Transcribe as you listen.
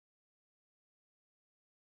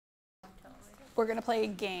we're gonna play a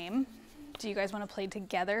game. Do you guys want to play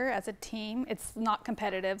together as a team? It's not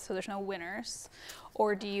competitive, so there's no winners.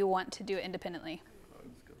 Or do you want to do it independently?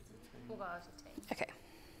 We'll go as a team. Okay.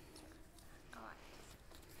 All right.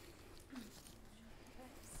 Thank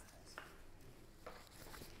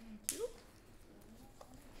you.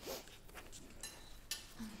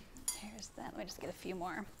 Here's that. Let me just get a few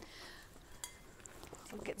more.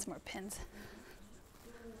 We'll get some more pins.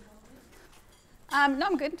 No,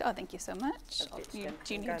 I'm good. Oh, thank you so much. Do you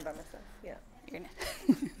need? Going by myself. Yeah. You're gonna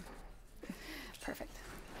Perfect.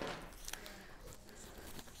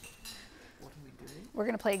 What are we doing? We're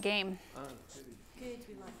gonna play a game. Oh, Good,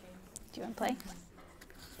 we like games. Do you want to play?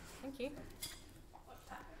 Thank you.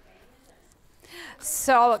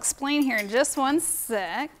 So I'll explain here in just one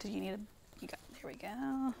sec. Do you need a? You got. There we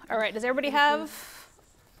go. All right. Does everybody have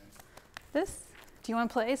this? Do you want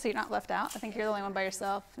to play so you're not left out? I think you're the only one by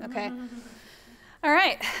yourself. Okay. All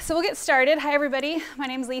right, so we'll get started. Hi, everybody. My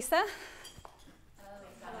name's Lisa.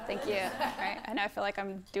 Thank you. All right, I know I feel like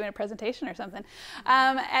I'm doing a presentation or something.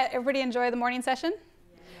 Everybody enjoy the morning session?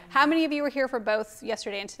 How many of you were here for both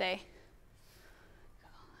yesterday and today?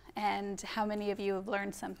 And how many of you have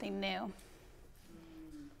learned something new?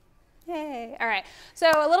 Yay. All right,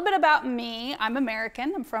 so a little bit about me. I'm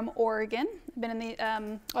American. I'm from Oregon. I've been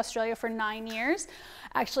in Australia for 9 years.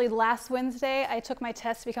 Actually, last Wednesday, I took my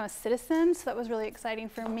test to become a citizen, so that was really exciting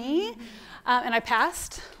for me. And I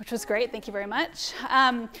passed, which was great. Thank you very much.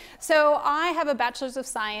 So I have a bachelor's of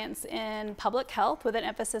science in public health with an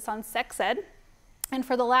emphasis on sex ed. And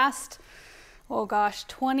for the last, oh gosh,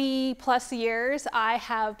 20 plus years, I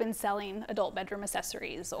have been selling adult bedroom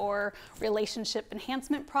accessories or relationship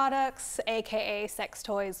enhancement products, AKA sex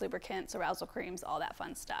toys, lubricants, arousal creams, all that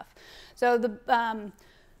fun stuff. So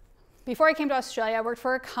before I came to Australia, I worked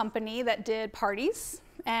for a company that did parties,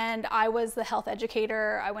 and I was the health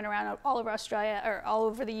educator. I went around all over Australia, or all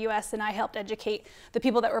over the US, and I helped educate the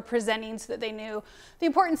people that were presenting so that they knew the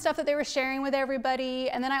important stuff that they were sharing with everybody.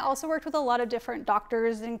 And then I also worked with a lot of different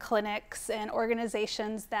doctors and clinics and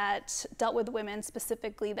organizations that dealt with women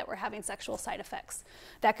specifically that were having sexual side effects.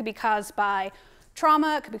 That could be caused by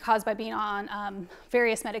trauma, it could be caused by being on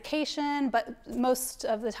various medication, but most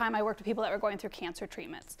of the time I worked with people that were going through cancer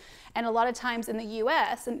treatments. And a lot of times in the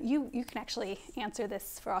US, and you can actually answer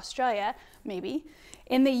this for Australia, maybe.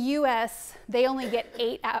 In the US, they only get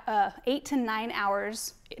 8 to 9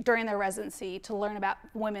 hours during their residency to learn about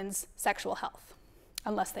women's sexual health,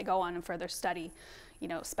 unless they go on and further study,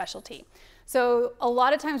 specialty. So a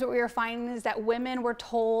lot of times what we were finding is that women were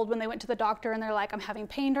told when they went to the doctor and they're like, I'm having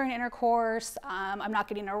pain during intercourse, I'm not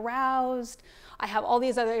getting aroused, I have all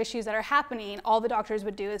these other issues that are happening, all the doctors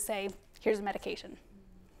would do is say, here's a medication,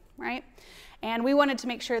 right? And we wanted to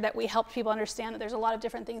make sure that we helped people understand that there's a lot of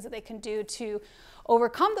different things that they can do to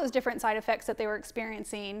overcome those different side effects that they were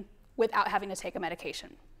experiencing without having to take a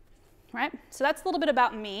medication, right? So that's a little bit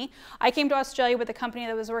about me. I came to Australia with a company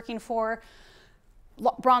that I was working for,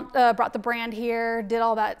 brought the brand here, did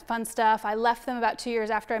all that fun stuff. I left them about 2 years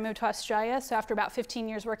after I moved to Australia, so after about 15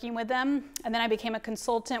 years working with them. And then I became a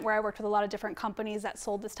consultant where I worked with a lot of different companies that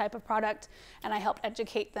sold this type of product, and I helped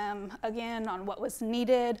educate them again on what was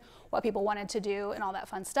needed, what people wanted to do, and all that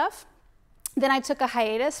fun stuff. Then I took a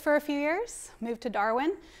hiatus for a few years, moved to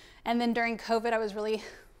Darwin, and then during COVID I was really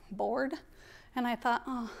bored. And I thought,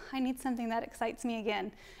 oh, I need something that excites me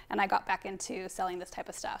again. And I got back into selling this type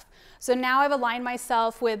of stuff. So now I've aligned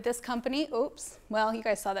myself with this company. Oops, well, you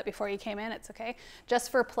guys saw that before you came in, it's okay. Just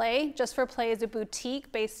for Play. Just for Play is a boutique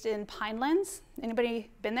based in Pinelands. Anybody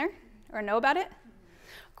been there or know about it?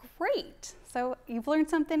 Great, so you've learned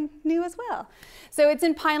something new as well. So it's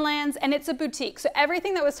in Pinelands and it's a boutique. So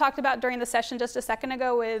everything that was talked about during the session just a second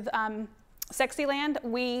ago with Sexyland,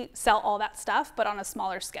 we sell all that stuff, but on a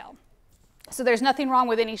smaller scale. So there's nothing wrong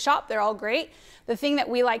with any shop, they're all great. The thing that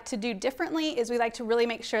we like to do differently is we like to really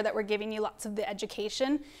make sure that we're giving you lots of the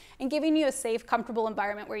education and giving you a safe, comfortable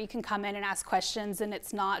environment where you can come in and ask questions and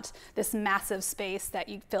it's not this massive space that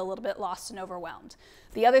you feel a little bit lost and overwhelmed.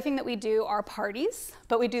 The other thing that we do are parties,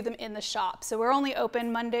 but we do them in the shop. So we're only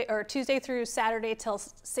open Tuesday through Saturday till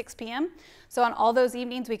 6 p.m. So on all those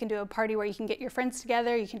evenings, we can do a party where you can get your friends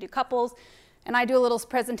together, you can do couples, and I do a little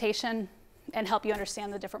presentation and help you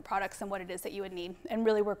understand the different products and what it is that you would need and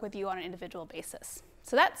really work with you on an individual basis.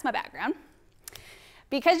 So that's my background.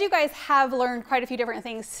 Because you guys have learned quite a few different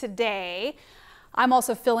things today, I'm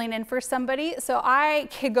also filling in for somebody. So I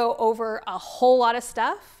could go over a whole lot of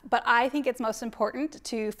stuff, but I think it's most important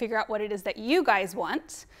to figure out what it is that you guys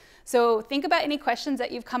want. So think about any questions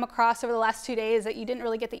that you've come across over the last 2 days that you didn't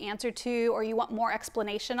really get the answer to or you want more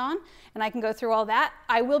explanation on, and I can go through all that.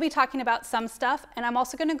 I will be talking about some stuff, and I'm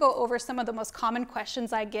also gonna go over some of the most common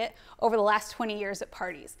questions I get over the last 20 years at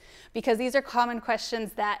parties, because these are common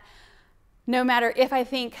questions that no matter if I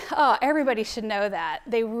think, oh, everybody should know that,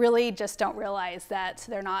 they really just don't realize that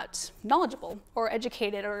they're not knowledgeable or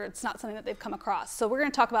educated, or it's not something that they've come across. So we're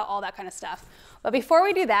gonna talk about all that kind of stuff. But before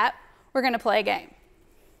we do that, we're gonna play a game.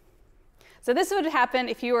 So this would happen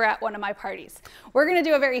if you were at one of my parties. We're gonna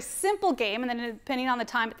do a very simple game, and then depending on the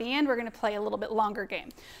time at the end, we're gonna play a little bit longer game.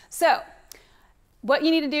 So what you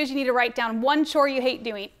need to do is you need to write down one chore you hate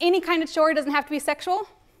doing. Any kind of chore, doesn't have to be sexual,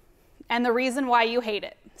 and the reason why you hate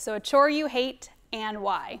it. So a chore you hate and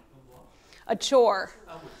why. A chore.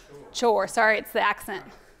 Chore, sorry, it's the accent.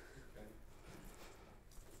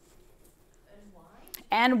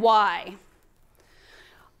 And why?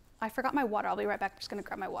 I forgot my water. I'll be right back. I'm just gonna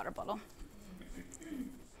grab my water bottle.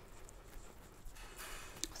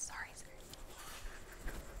 Sorry.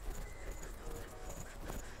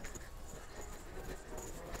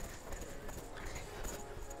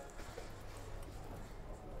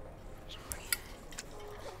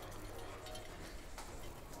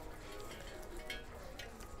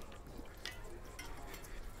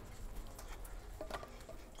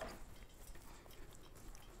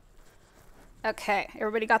 Okay,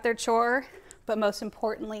 everybody got their chore, but most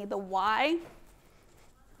importantly, the why.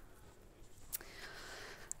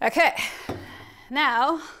 Okay,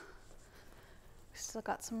 now, we still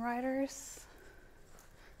got some writers.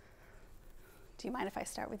 Do you mind if I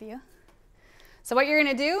start with you? So what you're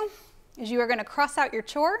gonna do is you are gonna cross out your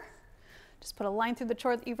chore, just put a line through the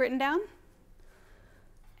chore that you've written down,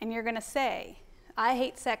 and you're gonna say, I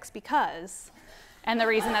hate sex because, and the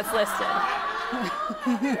reason that's listed.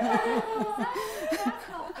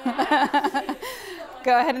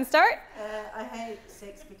 Go ahead and start. I hate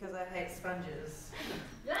sex because I hate sponges.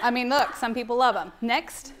 I mean, look, some people love them.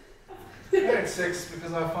 Next. I hate sex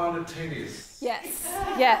because I find it tedious. Yes,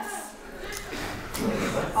 yes.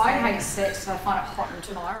 I hate sex because I find it hot and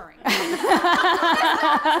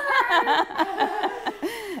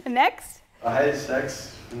tiring. Next. I hate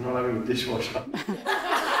sex and not having a dishwasher. All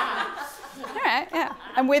right, yeah,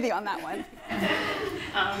 I'm with you on that one.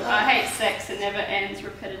 I hate sex, it never ends,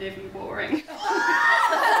 repetitive and boring.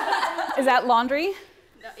 Is that laundry?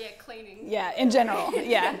 No, yeah, cleaning. Yeah, in general,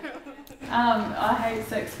 yeah. I hate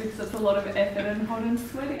sex because it's a lot of effort and hot and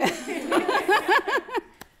sweaty.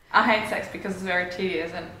 I hate sex because it's very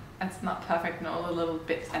tedious and it's not perfect and all the little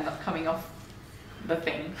bits end up coming off the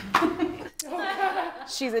thing.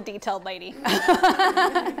 She's a detailed lady. Next.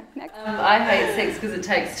 I hate sex because it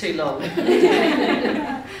takes too long. I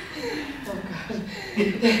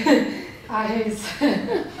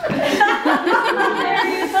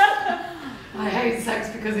hate sex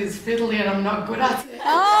because it's fiddly and I'm not good at it.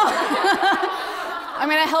 Oh. I'm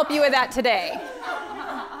going to help you with that today.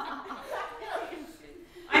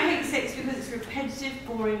 I hate sex because it's repetitive,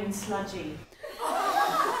 boring, and sludgy.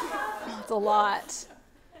 It's a lot.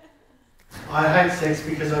 I hate sex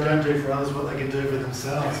because I don't do for others what they can do for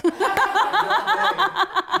themselves.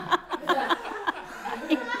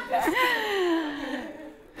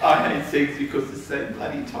 I hate sex because it's so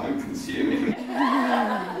bloody time consuming.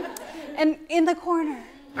 And in the corner.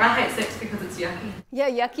 I hate sex because it's yucky. Yeah,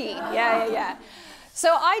 yucky. Yeah.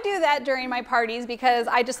 So I do that during my parties because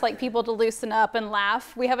I just like people to loosen up and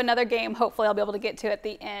laugh. We have another game, hopefully I'll be able to get to at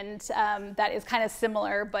the end, that is kind of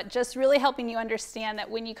similar, but just really helping you understand that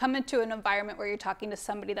when you come into an environment where you're talking to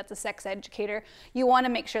somebody that's a sex educator, you want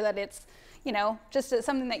to make sure that it's, you know, just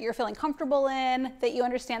something that you're feeling comfortable in, that you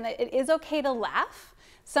understand that it is okay to laugh.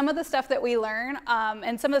 Some of the stuff that we learn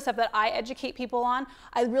and some of the stuff that I educate people on,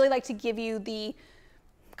 I really like to give you the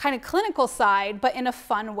kind of clinical side, but in a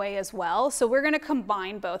fun way as well. So we're going to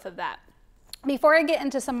combine both of that. Before I get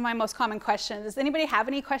into some of my most common questions, does anybody have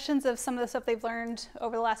any questions of some of the stuff they've learned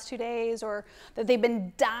over the last 2 days or that they've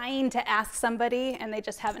been dying to ask somebody and they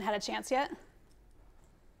just haven't had a chance yet?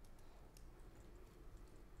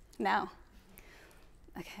 No?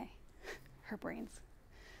 Okay. Her brains.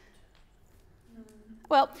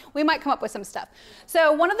 Well, we might come up with some stuff.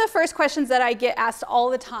 So one of the first questions that I get asked all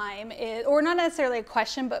the time is, or not necessarily a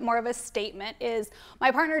question, but more of a statement is,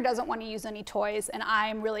 my partner doesn't want to use any toys and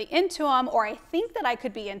I'm really into them, or I think that I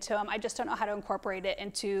could be into them. I just don't know how to incorporate it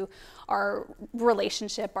into our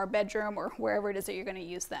relationship, our bedroom, or wherever it is that you're going to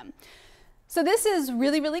use them. So this is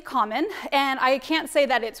really, really common, and I can't say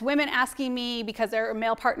that it's women asking me because their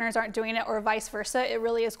male partners aren't doing it or vice versa. It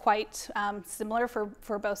really is quite similar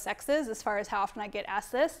for both sexes as far as how often I get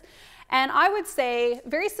asked this. And I would say,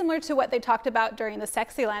 very similar to what they talked about during the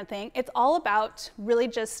Sexyland thing, it's all about really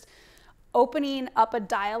just opening up a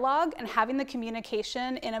dialogue and having the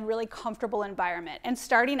communication in a really comfortable environment and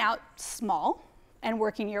starting out small and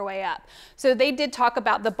working your way up. So they did talk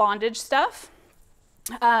about the bondage stuff.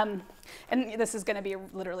 And this is going to be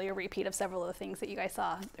literally a repeat of several of the things that you guys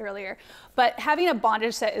saw earlier. But having a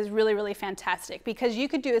bondage set is really, really fantastic because you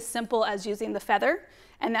could do as simple as using the feather,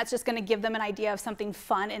 and that's just going to give them an idea of something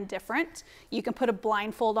fun and different. You can put a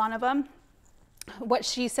blindfold on them. What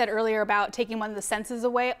she said earlier about taking one of the senses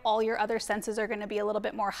away, all your other senses are going to be a little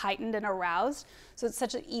bit more heightened and aroused. So it's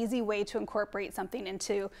such an easy way to incorporate something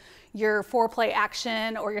into your foreplay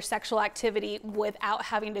action or your sexual activity without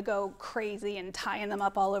having to go crazy and tying them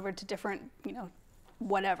up all over to different,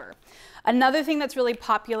 whatever. Another thing that's really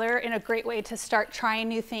popular and a great way to start trying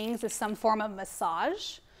new things is some form of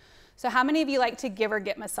massage. So how many of you like to give or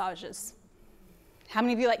get massages? How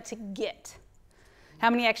many of you like to get? How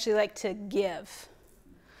many actually like to give?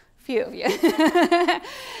 A few of you.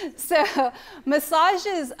 So massage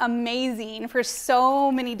is amazing for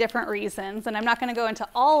so many different reasons, and I'm not going to go into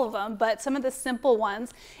all of them, but some of the simple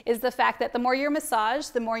ones is the fact that the more you're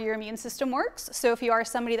massaged, the more your immune system works. So if you are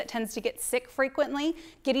somebody that tends to get sick frequently,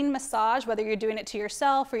 getting massage, whether you're doing it to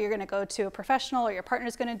yourself or you're going to go to a professional or your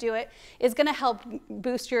partner's going to do it, is going to help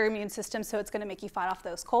boost your immune system, so it's going to make you fight off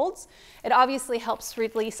those colds. It obviously helps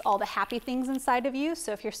release all the happy things inside of you.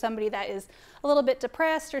 So if you're somebody that is a little bit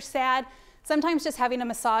depressed or sad, sometimes just having a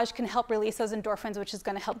massage can help release those endorphins, which is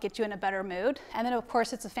going to help get you in a better mood. And then of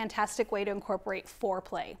course it's a fantastic way to incorporate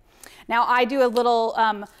foreplay. Now I do a little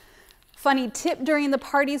funny tip during the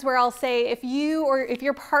parties where I'll say if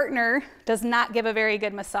your partner does not give a very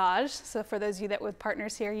good massage, so for those of you that with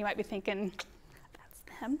partners here, you might be thinking,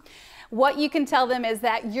 that's them. What you can tell them is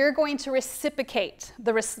that you're going to reciprocate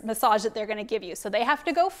the massage that they're going to give you. So they have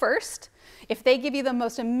to go first. If they give you the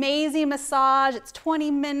most amazing massage, it's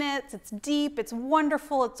 20 minutes, it's deep, it's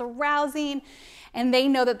wonderful, it's arousing, and they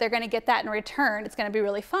know that they're going to get that in return, it's going to be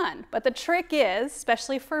really fun. But the trick is,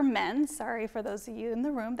 especially for men, sorry for those of you in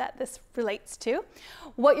the room that this relates to,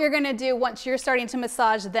 what you're going to do once you're starting to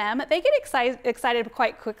massage them, they get excited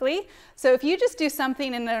quite quickly. So if you just do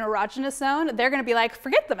something in an erogenous zone, they're going to be like,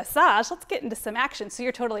 forget the massage, let's get into some action. So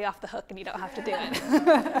you're totally off the hook and you don't have to do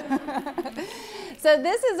it. So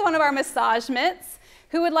this is one of our massage mitts.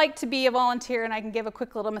 Who would like to be a volunteer and I can give a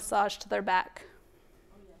quick little massage to their back?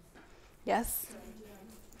 Yes?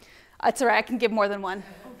 That's all right, I can give more than one.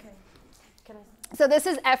 Okay. So this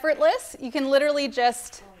is effortless. You can literally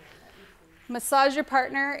just massage your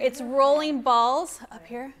partner. It's rolling balls up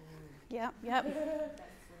here. Yep, yep.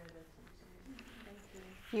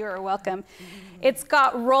 You are welcome. It's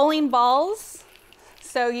got rolling balls,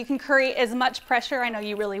 so you can create as much pressure. I know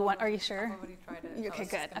you really want, are you sure? I've already tried it. Okay,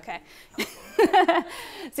 good, okay.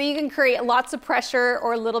 So you can create lots of pressure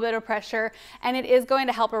or a little bit of pressure, and it is going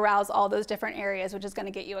to help arouse all those different areas, which is going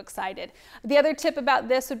to get you excited. The other tip about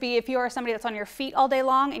this would be if you are somebody that's on your feet all day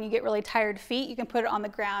long and you get really tired feet, you can put it on the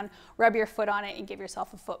ground, rub your foot on it, and give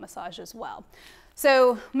yourself a foot massage as well.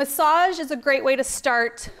 So massage is a great way to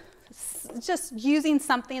start just using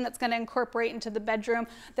something that's going to incorporate into the bedroom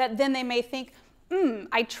that then they may think,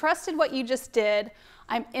 I trusted what you just did.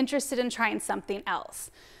 I'm interested in trying something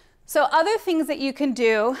else. So other things that you can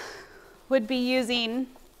do would be using,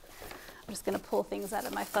 I'm just going to pull things out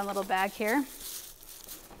of my fun little bag here.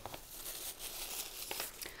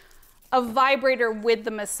 A vibrator with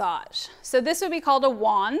the massage. So this would be called a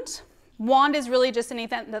wand. Wand is really just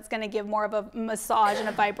anything that's going to give more of a massage and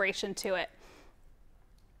a vibration to it.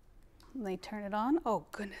 Let me turn it on. Oh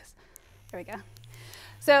goodness, there we go.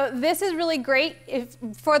 So this is really great if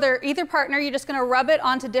for either partner, you're just going to rub it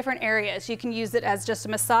onto different areas. You can use it as just a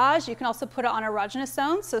massage. You can also put it on erogenous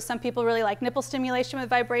zones. So some people really like nipple stimulation with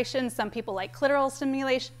vibration. Some people like clitoral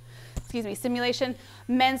stimulation. Stimulation.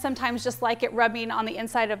 Men sometimes just like it rubbing on the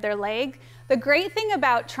inside of their leg. The great thing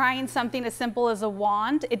about trying something as simple as a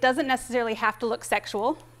wand, it doesn't necessarily have to look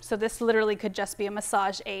sexual. So this literally could just be a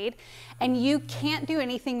massage aid. And you can't do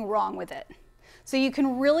anything wrong with it. So you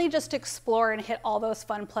can really just explore and hit all those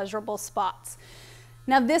fun, pleasurable spots.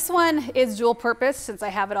 Now this one is dual purpose. Since I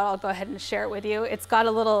have it all, I'll go ahead and share it with you. It's got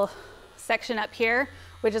a little section up here,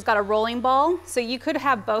 which has got a rolling ball. So you could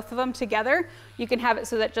have both of them together. You can have it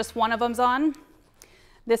so that just one of them's on.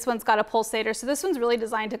 This one's got a pulsator. So this one's really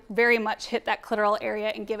designed to very much hit that clitoral area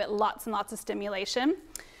and give it lots and lots of stimulation.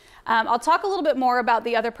 I'll talk a little bit more about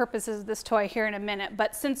the other purposes of this toy here in a minute,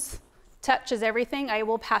 but since Touch is everything. I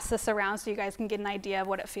will pass this around so you guys can get an idea of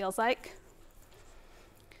what it feels like.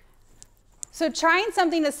 So trying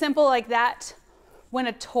something as simple like that when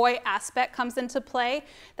a toy aspect comes into play,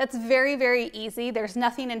 that's very, very easy. There's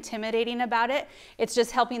nothing intimidating about it. It's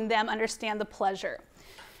just helping them understand the pleasure.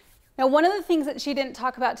 Now, one of the things that she didn't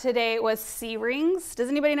talk about today was C-rings. Does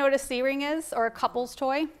anybody know what a C-ring is, or a couple's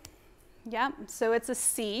toy? Yeah, so it's a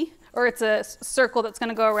C, or it's a circle that's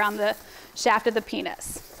gonna go around the shaft of the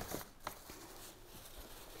penis.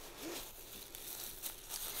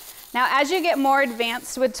 Now, as you get more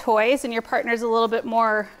advanced with toys and your partner's a little bit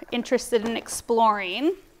more interested in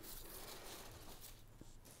exploring,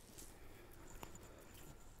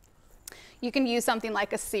 you can use something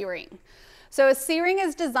like a C-ring. So a C-ring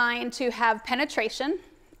is designed to have penetration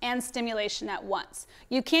and stimulation at once.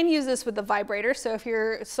 You can use this with the vibrator, so if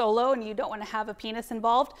you're solo and you don't want to have a penis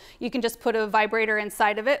involved, you can just put a vibrator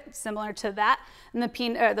inside of it, similar to that, and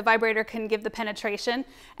the vibrator can give the penetration,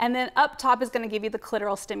 and then up top is going to give you the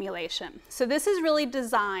clitoral stimulation. So this is really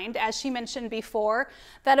designed, as she mentioned before,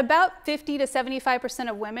 that about 50 to 75%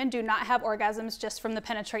 of women do not have orgasms just from the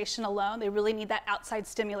penetration alone. They really need that outside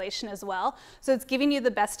stimulation as well. So it's giving you the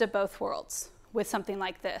best of both worlds with something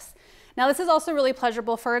like this. Now, this is also really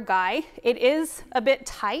pleasurable for a guy. It is a bit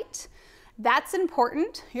tight. That's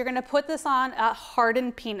important. You're gonna put this on a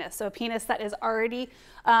hardened penis, so a penis that is already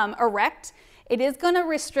erect. It is gonna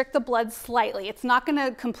restrict the blood slightly. It's not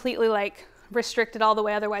gonna completely like restrict it all the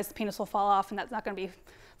way, otherwise the penis will fall off and that's not gonna be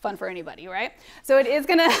fun for anybody, right? So it is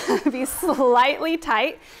gonna be slightly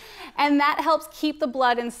tight, and that helps keep the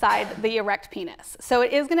blood inside the erect penis. So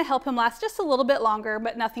it is gonna help him last just a little bit longer,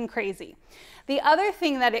 but nothing crazy. The other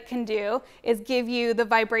thing that it can do is give you the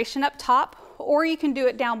vibration up top, or you can do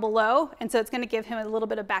it down below, and so it's gonna give him a little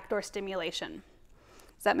bit of backdoor stimulation.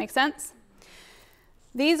 Does that make sense?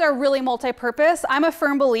 These are really multi-purpose. I'm a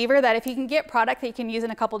firm believer that if you can get product that you can use in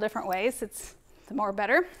a couple different ways, it's the more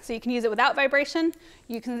better. So you can use it without vibration,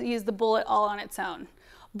 you can use the bullet all on its own.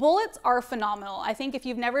 Bullets are phenomenal. I think if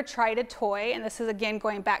you've never tried a toy, and this is again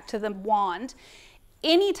going back to the wand,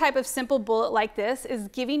 any type of simple bullet like this is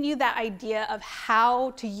giving you that idea of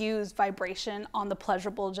how to use vibration on the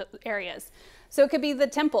pleasurable areas. So it could be the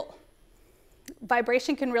temple.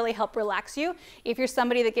 Vibration can really help relax you. If you're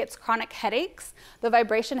somebody that gets chronic headaches, the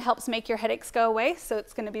vibration helps make your headaches go away, so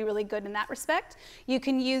it's going to be really good in that respect. You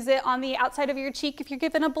can use it on the outside of your cheek if you're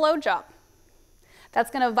given a blowjob. That's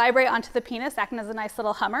going to vibrate onto the penis, acting as a nice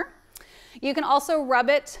little hummer. You can also rub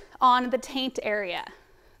it on the taint area.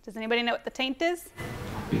 Does anybody know what the taint is?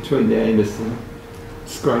 Between the anus and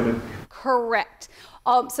scrotum. Correct.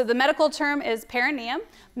 So the medical term is perineum.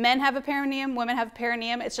 Men have a perineum, women have a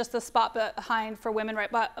perineum. It's just the spot behind for women right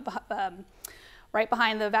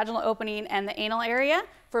behind the vaginal opening and the anal area.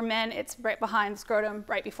 For men, it's right behind the scrotum,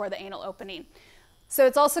 right before the anal opening. So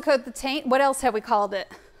it's also called the taint. What else have we called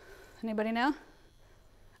it? Anybody know?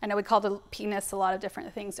 I know we called the penis a lot of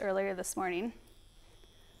different things earlier this morning.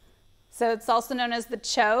 So it's also known as the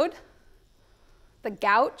chode, the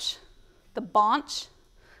gouch, the baunch,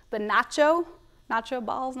 the nacho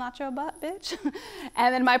balls, nacho butt, bitch.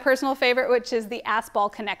 And then my personal favorite, which is the ass ball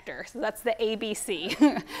connector. So that's the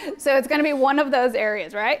ABC. So it's gonna be one of those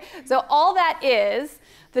areas, right? So all that is,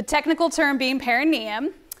 the technical term being perineum,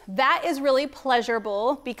 that is really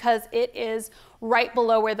pleasurable because it is right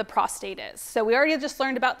below where the prostate is. So we already just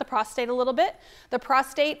learned about the prostate a little bit. The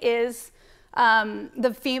prostate is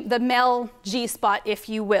the male G-spot, if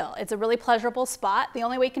you will. It's a really pleasurable spot. The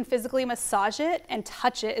only way you can physically massage it and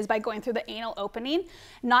touch it is by going through the anal opening.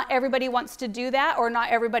 Not everybody wants to do that, or not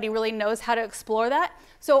everybody really knows how to explore that.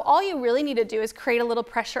 So all you really need to do is create a little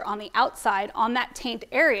pressure on the outside on that taint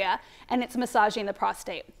area, and it's massaging the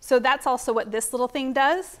prostate. So that's also what this little thing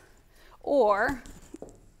does, or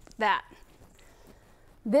that.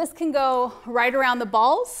 This can go right around the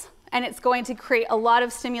balls, and it's going to create a lot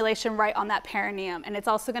of stimulation right on that perineum. And it's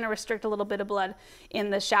also going to restrict a little bit of blood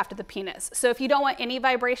in the shaft of the penis. So if you don't want any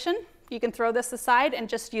vibration, you can throw this aside and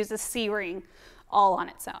just use a C-ring all on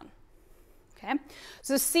its own. Okay,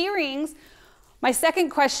 so C-rings, my second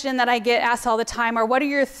question that I get asked all the time are, what are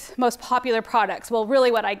your most popular products? Well,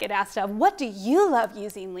 really what I get asked of, what do you love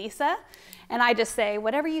using, Lisa? And I just say,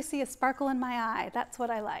 whatever you see a sparkle in my eye, that's what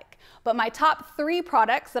I like. But my top 3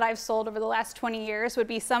 products that I've sold over the last 20 years would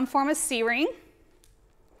be some form of C-ring,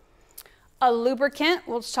 a lubricant,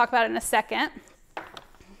 we'll just talk about it in a second,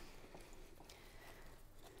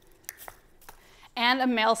 and a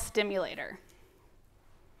male stimulator.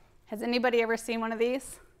 Has anybody ever seen one of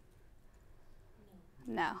these?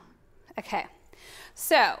 No. Okay.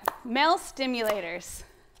 So, male stimulators.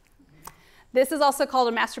 This is also called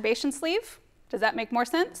a masturbation sleeve. Does that make more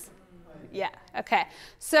sense? Yeah, okay.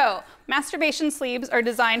 So masturbation sleeves are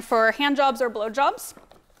designed for hand jobs or blow jobs.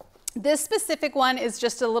 This specific one is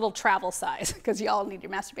just a little travel size because you all need your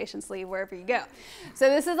masturbation sleeve wherever you go. So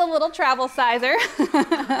this is a little travel sizer.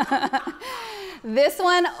 This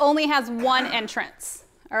one only has one entrance,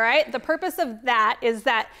 all right? The purpose of that is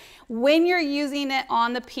that when you're using it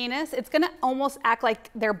on the penis, it's gonna almost act like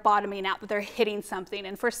they're bottoming out, that they're hitting something.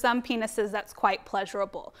 And for some penises, that's quite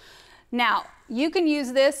pleasurable. Now, you can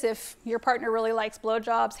use this if your partner really likes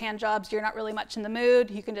blowjobs, hand jobs, you're not really much in the mood.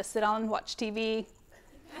 You can just sit on and watch TV.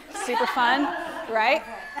 Super fun, right?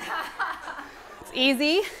 It's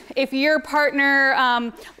easy. If your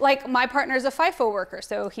partner, like my partner's a FIFO worker,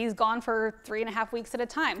 so he's gone for 3.5 weeks at a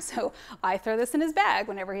time. So I throw this in his bag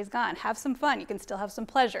whenever he's gone. Have some fun. You can still have some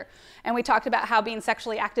pleasure. And we talked about how being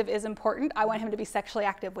sexually active is important. I want him to be sexually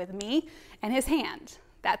active with me and his hand.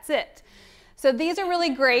 That's it. So these are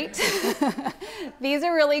really great. These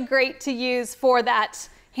are really great to use for that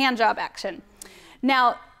hand job action.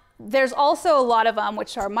 Now, there's also a lot of them,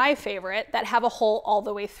 which are my favorite, that have a hole all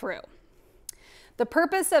the way through. The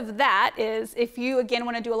purpose of that is if you, again,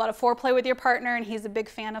 want to do a lot of foreplay with your partner and he's a big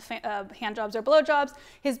fan of hand jobs or blow jobs,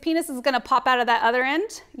 his penis is going to pop out of that other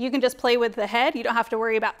end. You can just play with the head. You don't have to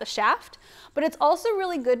worry about the shaft. But it's also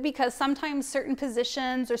really good because sometimes certain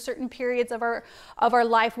positions or certain periods of our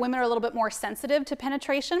life, women are a little bit more sensitive to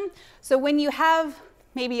penetration. So when you have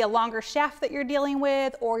maybe a longer shaft that you're dealing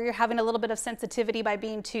with, or you're having a little bit of sensitivity by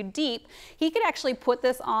being too deep, he could actually put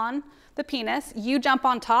this on the penis, you jump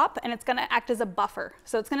on top, and it's gonna act as a buffer.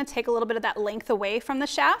 So it's gonna take a little bit of that length away from the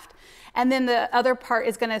shaft, and then the other part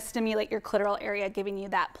is gonna stimulate your clitoral area, giving you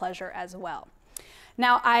that pleasure as well.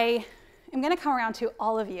 Now I am gonna come around to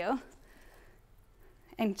all of you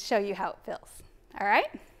and show you how it feels, all right?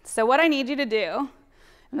 So what I need you to do,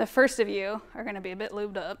 and the first of you are gonna be a bit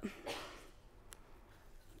lubed up.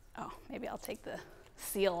 Oh, maybe I'll take the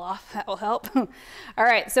seal off, that will help. All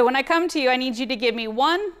right, so when I come to you, I need you to give me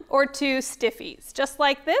 1 or 2 stiffies, just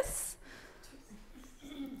like this.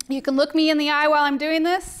 You can look me in the eye while I'm doing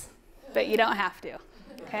this, but you don't have to,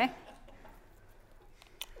 okay?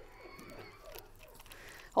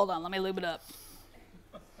 Hold on, let me lube it up.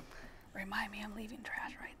 Remind me I'm leaving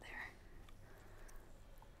trash right there.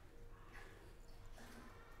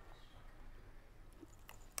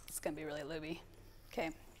 It's gonna be really lubey, okay?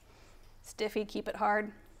 Stiffy, keep it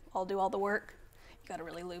hard. I'll do all the work. You gotta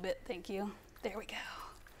really lube it, thank you. There we go.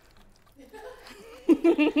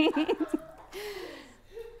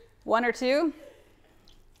 1 or 2?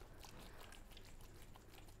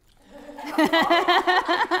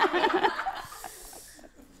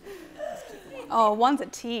 Oh, 1's a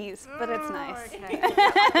tease, but it's nice. Okay.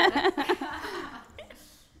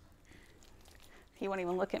 He won't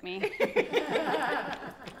even look at me.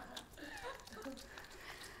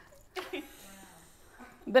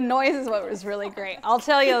 The noise is what was really great. I'll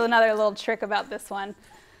tell you another little trick about this one.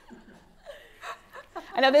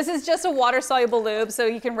 I know this is just a water-soluble lube, so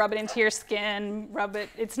you can rub it into your skin, rub it.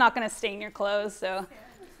 It's not going to stain your clothes, so.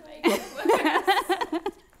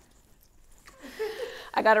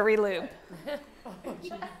 I got to re-lube.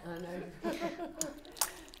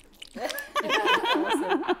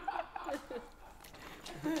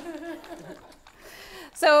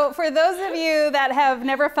 So for those of you that have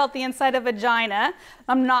never felt the inside of a vagina,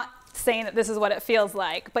 I'm not saying that this is what it feels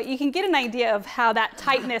like, but you can get an idea of how that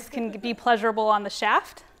tightness can be pleasurable on the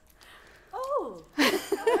shaft. Oh.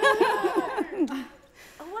 Oh,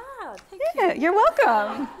 wow. Thank you. You're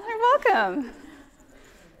welcome. You're welcome.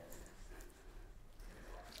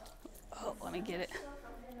 Oh, let me get it.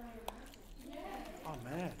 Oh,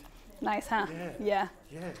 man. Nice, huh? Yeah.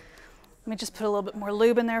 Yeah. Let me just put a little bit more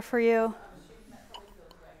lube in there for you.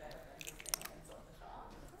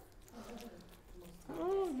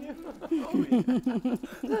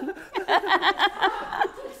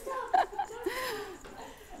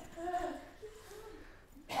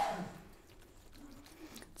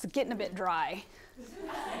 It's getting a bit dry.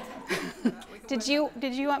 Did you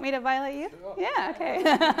want me to violate you? Yeah, okay.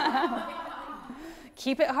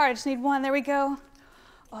 Keep it hard. I just need 1. There we go.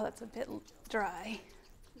 Oh, that's a bit dry.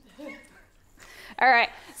 All right.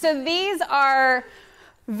 So these are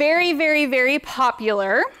very, very, very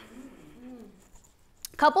popular.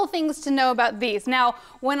 Couple things to know about these. Now,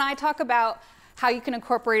 when I talk about how you can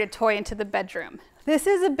incorporate a toy into the bedroom, this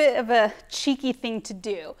is a bit of a cheeky thing to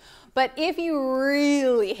do. But if you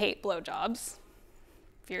really hate blowjobs,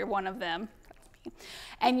 if you're one of them,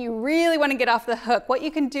 and you really want to get off the hook, what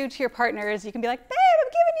you can do to your partner is you can be like, babe,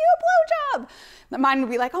 I'm giving you a blowjob. Mine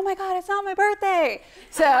would be like, oh my God, it's not my birthday.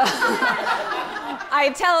 So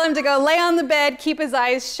I tell him to go lay on the bed, keep his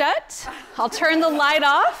eyes shut. I'll turn the light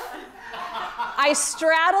off. I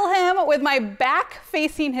straddle him with my back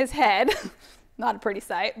facing his head. Not a pretty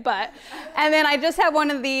sight, but, and then I just have one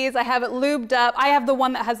of these, I have it lubed up. I have the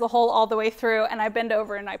one that has the hole all the way through, and I bend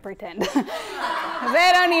over and I pretend.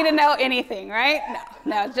 They don't need to know anything, right?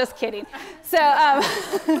 No, just kidding. So,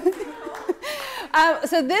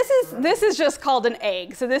 so this is just called an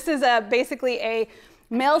egg. So this is basically a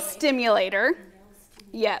male stimulator.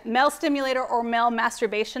 Yeah, male stimulator or male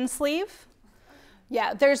masturbation sleeve.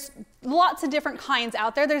 Yeah, there's lots of different kinds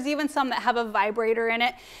out there. There's even some that have a vibrator in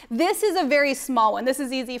it. This is a very small one. This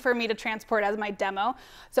is easy for me to transport as my demo.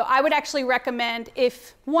 So I would actually recommend,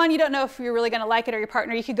 if one, you don't know if you're really gonna like it or your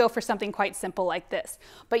partner, you could go for something quite simple like this.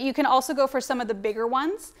 But you can also go for some of the bigger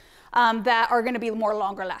ones that are gonna be more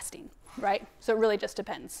longer lasting, right? So it really just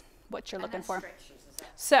depends what you're looking for.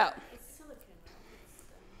 So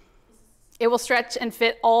it will stretch and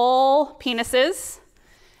fit all penises.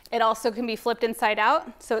 It also can be flipped inside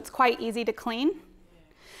out, so it's quite easy to clean.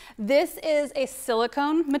 This is a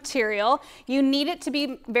silicone material. You need it to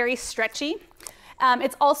be very stretchy.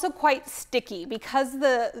 It's also quite sticky because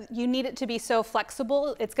you need it to be so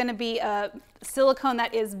flexible. It's going to be a silicone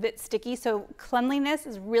that is a bit sticky, so cleanliness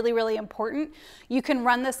is really, really important. You can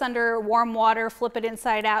run this under warm water, flip it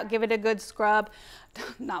inside out, give it a good scrub,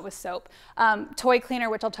 not with soap. Toy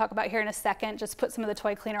cleaner, which I'll talk about here in a second, just put some of the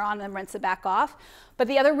toy cleaner on and then rinse it back off. But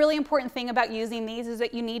the other really important thing about using these is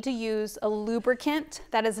that you need to use a lubricant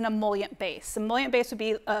that is an emollient base. Emollient base would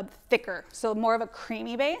be thicker, so more of a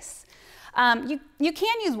creamy base. You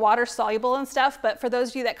can use water soluble and stuff, but for those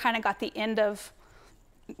of you that kind of got the end of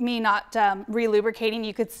me not re-lubricating,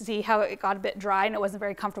 you could see how it got a bit dry and it wasn't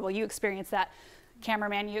very comfortable. You experienced that.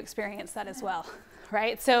 Cameraman, you experienced that as well,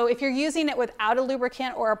 right? So if you're using it without a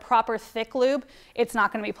lubricant or a proper thick lube, it's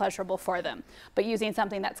not going to be pleasurable for them. But using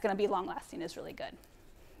something that's going to be long lasting is really good.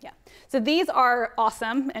 Yeah. So these are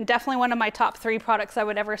awesome and definitely one of my top 3 products I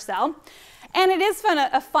would ever sell. And it is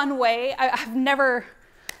a fun way. I've never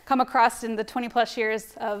come across in the 20 plus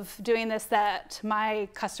years of doing this that my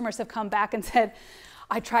customers have come back and said,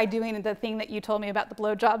 I tried doing the thing that you told me about the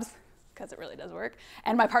blowjobs, because it really does work,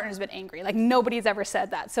 and my partner's been angry. Like, nobody's ever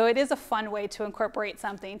said that. So it is a fun way to incorporate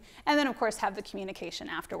something, and then of course have the communication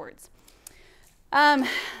afterwards. So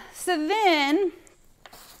then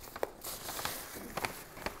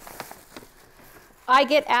I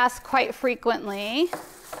get asked quite frequently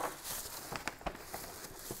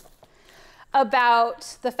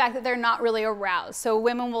about the fact that they're not really aroused. So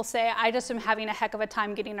women will say, I just am having a heck of a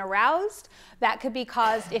time getting aroused. That could be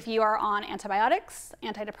caused if you are on antibiotics,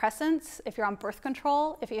 antidepressants, if you're on birth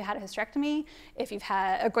control, if you had a hysterectomy, if you've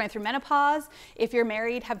had going through menopause, if you're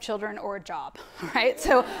married, have children, or a job, right?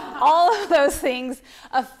 So all of those things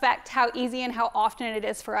affect how easy and how often it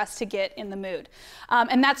is for us to get in the mood.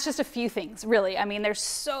 And that's just a few things, really. I mean, there's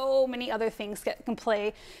so many other things that can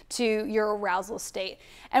play to your arousal state.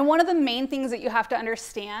 And one of the main things that you have to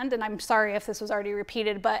understand, and I'm sorry if this was already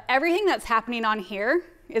repeated, but everything that's happening on here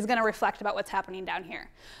is going to reflect about what's happening down here.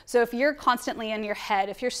 So if you're constantly in your head,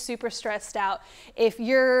 if you're super stressed out, if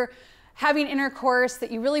you're having intercourse that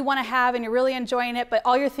you really want to have and you're really enjoying it, but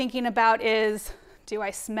all you're thinking about is, do I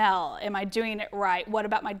smell? Am I doing it right? What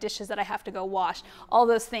about my dishes that I have to go wash? All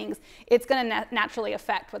those things, it's going to naturally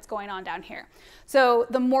affect what's going on down here. So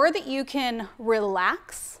the more that you can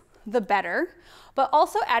relax, the better, but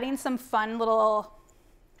also adding some fun little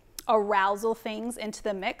arousal things into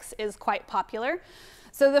the mix is quite popular.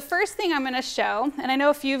 So the first thing I'm going to show, and I know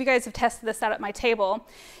a few of you guys have tested this out at my table,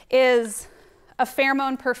 is a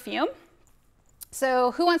pheromone perfume.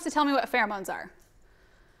 So who wants to tell me what pheromones are?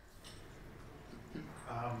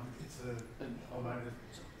 It's a hormone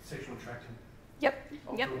that's sexual attraction. Yep.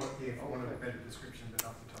 Yep. I want a better description, but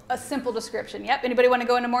off the top. A simple description. Yep. Anybody want to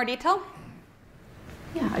go into more detail?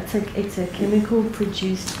 Yeah, it's a chemical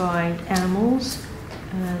produced by animals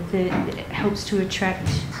that helps to attract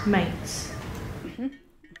mates.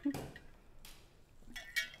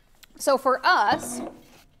 So for us,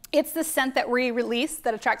 it's the scent that we release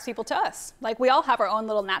that attracts people to us. Like, we all have our own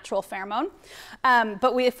little natural pheromone,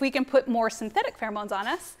 but if we can put more synthetic pheromones on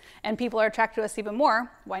us and people are attracted to us even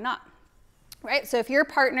more, why not? Right? So if your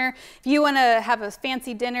partner, if you want to have a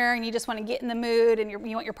fancy dinner and you just want to get in the mood and you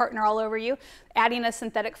want your partner all over you, adding a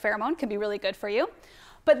synthetic pheromone can be really good for you.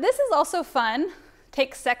 But this is also fun.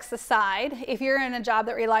 Take sex aside, if you're in a job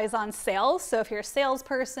that relies on sales, so if you're a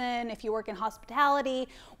salesperson, if you work in hospitality,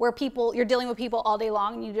 where you're dealing with people all day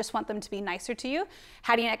long and you just want them to be nicer to you,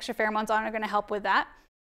 adding extra pheromones on are going to help with that.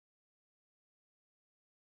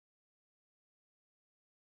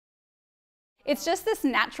 It's just this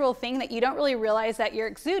natural thing that you don't really realize that you're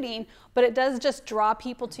exuding, but it does just draw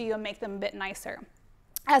people to you and make them a bit nicer.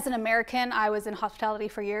 As an American, I was in hospitality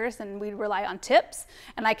for years and we'd rely on tips,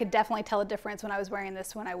 and I could definitely tell a difference when I was wearing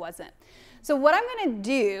this when I wasn't. So what I'm gonna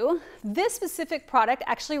do, this specific product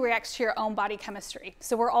actually reacts to your own body chemistry.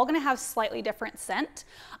 So we're all gonna have slightly different scent.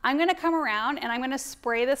 I'm gonna come around and I'm gonna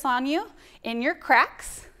spray this on you in your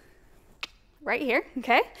cracks, right here,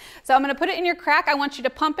 okay? So I'm gonna put it in your crack, I want you to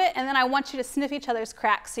pump it, and then I want you to sniff each other's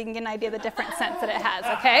cracks so you can get an idea of the different scents that it has,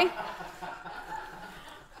 okay?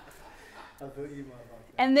 I thought you might.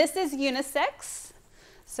 And this is unisex,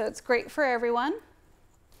 so it's great for everyone.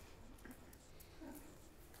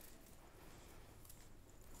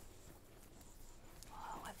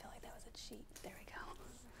 Oh, I feel like that was a cheat. There we go.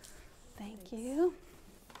 Thank you.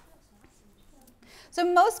 So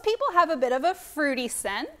most people have a bit of a fruity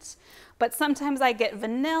scent, but sometimes I get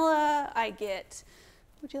vanilla,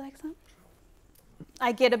 would you like some?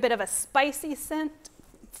 I get a bit of a spicy scent,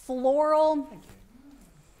 floral.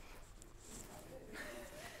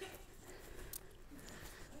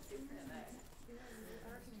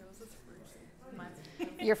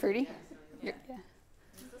 You're fruity? Yeah.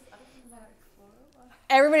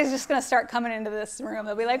 Everybody's just going to start coming into this room.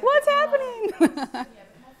 They'll be like, what's happening? It's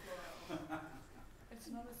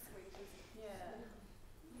not as sweet as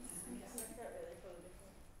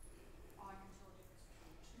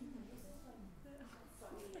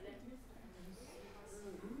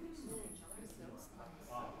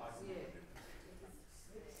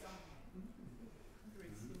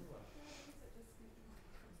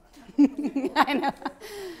I know.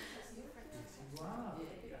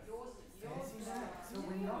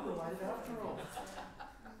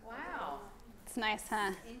 wow. It's nice,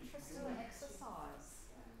 huh?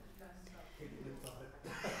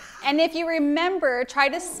 And if you remember, try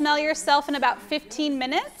to smell yourself in about 15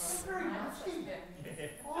 minutes.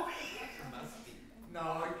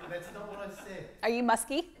 No, that's not what I said. Are you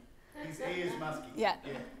musky? He is musky. Yeah.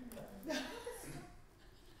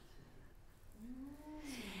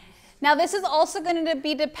 Now this is also going to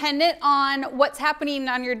be dependent on what's happening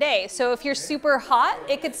on your day. So if you're super hot,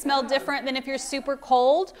 it could smell different than if you're super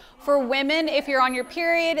cold. For women, if you're on your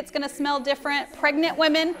period, it's going to smell different. Pregnant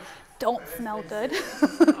women don't smell good.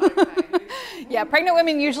 Yeah, pregnant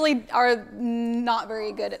women usually are not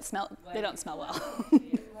very good at smell. They don't smell well.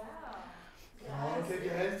 Oh, keep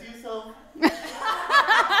your hands to yourself.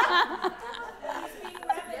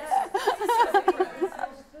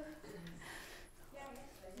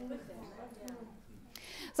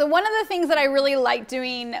 So one of the things that I really like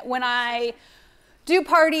doing when I do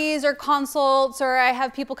parties or consults or I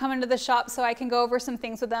have people come into the shop so I can go over some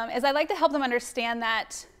things with them is I like to help them understand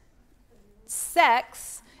that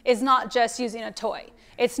sex is not just using a toy.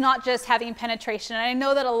 It's not just having penetration. And I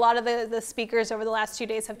know that a lot of the speakers over the last 2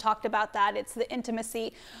 days have talked about that. It's the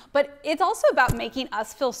intimacy, but it's also about making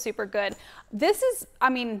us feel super good. This is, I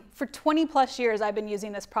mean, for 20 plus years, I've been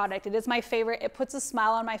using this product. It is my favorite. It puts a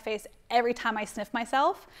smile on my face every time I sniff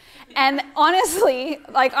myself. And honestly,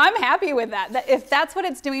 like, I'm happy with that. If that's what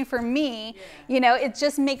it's doing for me, you know, it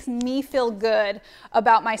just makes me feel good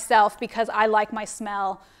about myself because I like my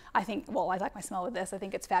smell. I think, well, I like my smell with this. I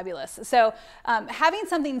think it's fabulous. So having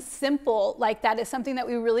something simple like that is something that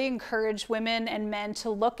we really encourage women and men to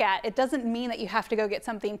look at. It doesn't mean that you have to go get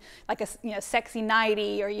something like a sexy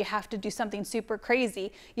nightie or you have to do something super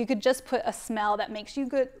crazy. You could just put a smell that makes you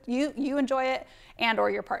good, you enjoy it, and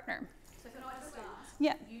or your partner. So can I just ask,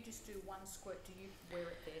 yeah. You just do one squirt, do you wear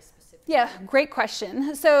it there specifically? Yeah, great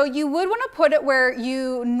question. So you would want to put it where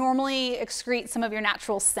you normally excrete some of your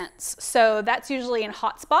natural scents. So that's usually in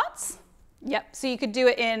hot spots. Yep, so you could do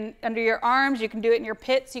it under your arms, you can do it in your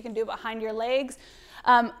pits, you can do it behind your legs.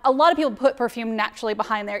 A lot of people put perfume naturally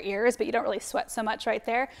behind their ears, but you don't really sweat so much right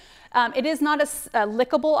there. It is not a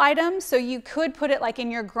lickable item, so you could put it like in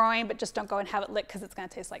your groin, but just don't go and have it licked because it's going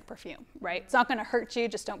to taste like perfume, right? It's not going to hurt you,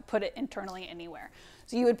 just don't put it internally anywhere.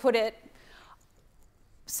 So you would put it.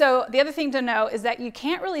 So the other thing to know is that you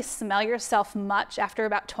can't really smell yourself much after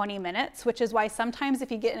about 20 minutes, which is why sometimes if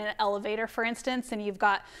you get in an elevator, for instance, and you've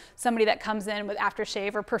got somebody that comes in with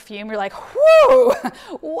aftershave or perfume, you're like, whoa,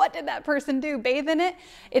 what did that person do? Bathe in it?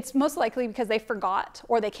 It's most likely because they forgot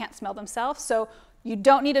or they can't smell themselves. So you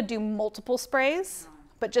don't need to do multiple sprays,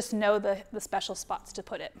 but just know the special spots to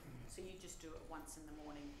put it. So you just do it once in the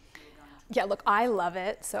morning? Yeah, look, I love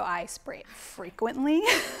it, so I spray it frequently.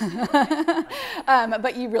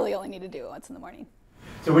 But you really only need to do it once in the morning.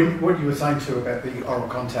 So what you were saying too about the oral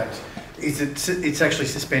contact, is it's actually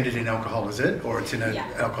suspended in alcohol, is it? Or it's in an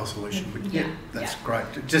alcohol solution? Yeah, that's great.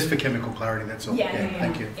 Just for chemical clarity, that's all. Yeah,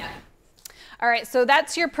 thank you. Yeah. All right, so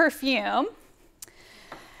that's your perfume.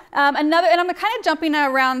 And I'm kind of jumping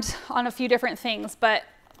around on a few different things, but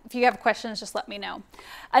if you have questions, just let me know.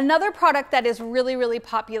 Another product that is really, really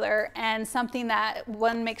popular and something that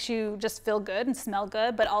one makes you just feel good and smell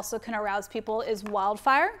good, but also can arouse people is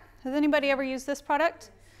Wildfire. Has anybody ever used this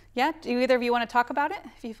product? Yeah? Do either of you want to talk about it,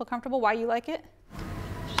 if you feel comfortable, why you like it?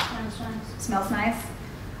 Smells nice.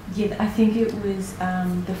 Yeah, I think it was,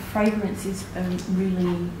 the fragrance is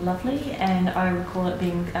really lovely, and I recall it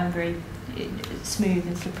being very smooth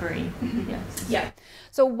and slippery. Yes. Yeah.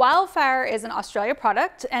 So Wildfire is an Australia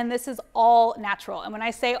product, and this is all natural. And when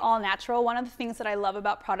I say all natural, one of the things that I love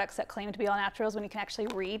about products that claim to be all natural is when you can actually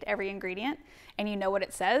read every ingredient and you know what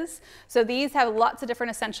it says. So these have lots of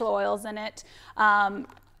different essential oils in it.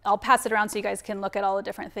 I'll pass it around so you guys can look at all the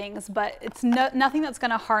different things, but it's nothing that's going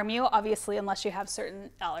to harm you, obviously, unless you have certain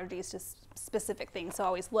allergies to specific things, so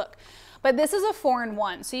always look. But this is a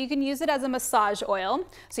 4-in-1, so you can use it as a massage oil.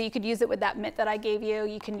 So you could use it with that mitt that I gave you.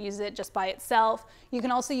 You can use it just by itself. You can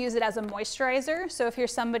also use it as a moisturizer. So if you're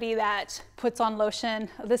somebody that puts on lotion,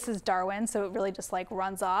 this is Darwin, so it really just like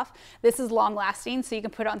runs off. This is long lasting, so you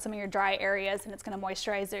can put it on some of your dry areas and it's going to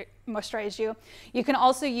moisturize you. You can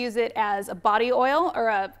also use it as a body oil or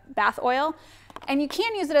a bath oil, and you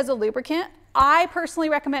can use it as a lubricant. I personally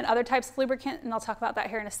recommend other types of lubricant, and I'll talk about that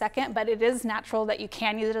here in a second, but it is natural that you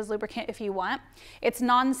can use it as lubricant if you want. It's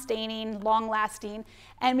non-staining, long-lasting,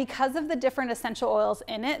 and because of the different essential oils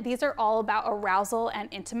in it, these are all about arousal and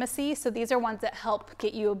intimacy, so these are ones that help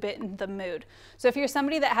get you a bit in the mood. So if you're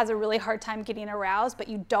somebody that has a really hard time getting aroused, but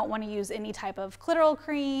you don't want to use any type of clitoral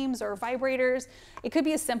creams or vibrators, it could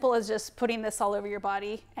be as simple as just putting this all over your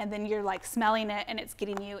body, and then you're like smelling it, and it's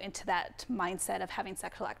getting you into that mindset of having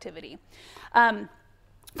sexual activity.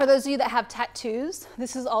 For those of you that have tattoos,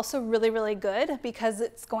 this is also really, really good because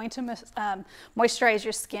it's going to moisturize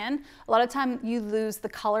your skin. A lot of time you lose the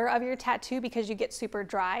color of your tattoo because you get super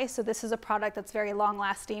dry. So this is a product that's very long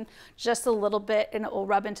lasting, just a little bit, and it will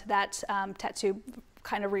rub into that tattoo,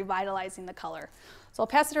 kind of revitalizing the color. So I'll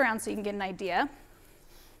pass it around so you can get an idea.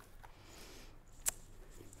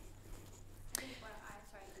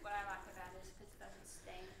 What I like about it is because it doesn't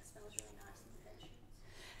stain. It smells really nice in the bed sheets.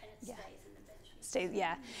 And it stays in the bed sheets.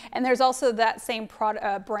 Yeah, and there's also that same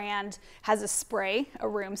brand has a spray, a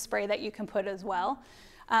room spray that you can put as well.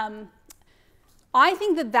 I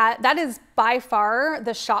think that is by far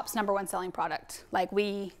the shop's #1 selling product. Like,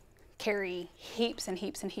 we carry heaps and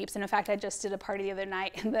heaps and heaps, and in fact I just did a party the other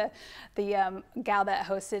night, and the gal that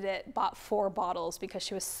hosted it bought 4 bottles because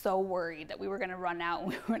she was so worried that we were going to run out and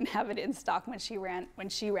we wouldn't have it in stock when she ran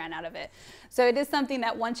out of it. So it is something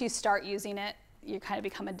that once you start using it, you kind of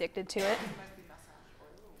become addicted to it.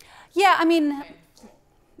 Yeah, I mean,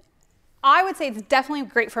 I would say it's definitely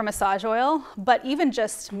great for massage oil, but even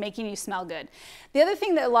just making you smell good. The other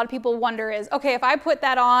thing that a lot of people wonder is, okay, if I put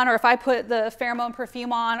that on, or if I put the pheromone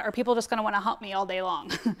perfume on, are people just gonna wanna hump me all day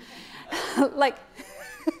long? Like,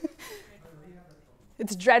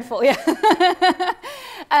 it's dreadful, yeah.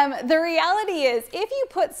 The reality is, if you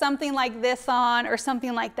put something like this on or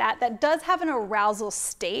something like that, that does have an arousal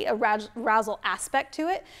state, a arousal aspect to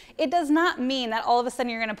it, it does not mean that all of a sudden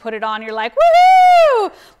you're gonna put it on, you're like,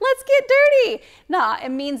 woohoo, let's get dirty. No, it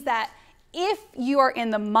means that if you are in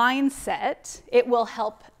the mindset, it will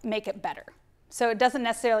help make it better. So it doesn't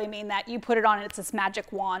necessarily mean that you put it on and it's this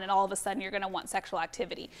magic wand and all of a sudden you're going to want sexual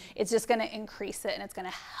activity. It's just going to increase it, and it's going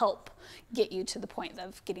to help get you to the point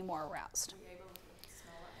of getting more aroused.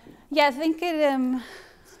 Yeah, I think it,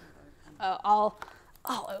 I'll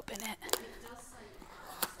open it.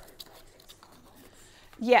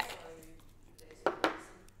 Yeah.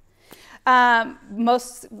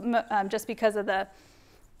 Just because of let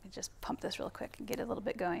me just pump this real quick and get it a little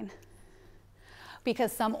bit going.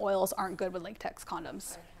 Because some oils aren't good with latex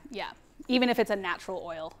condoms. Okay. Yeah, even if it's a natural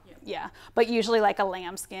oil. Yeah, but usually like a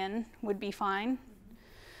lambskin would be fine.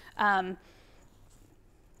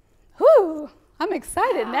 Whew, I'm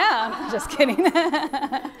excited now. I'm just kidding.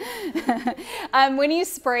 When you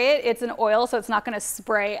spray it, it's an oil, so it's not gonna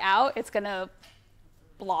spray out. It's gonna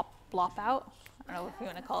blop out. I don't know if you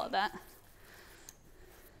wanna call it that.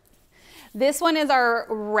 This one is our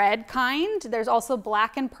red kind. There's also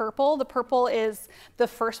black and purple. The purple is the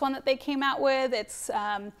first one that they came out with. It's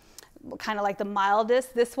kind of like the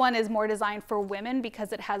mildest. This one is more designed for women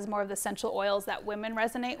because it has more of the essential oils that women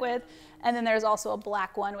resonate with. And then there's also a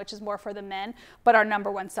black one, which is more for the men. But our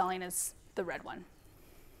 #1 selling is the red one.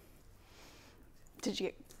 Did you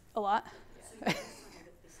get a lot? Yeah.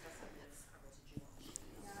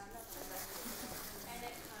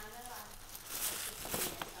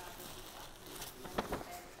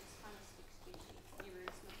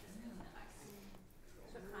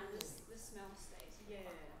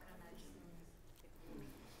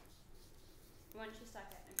 once you start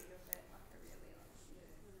getting a bit of it, like I really like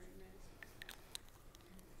the rumors.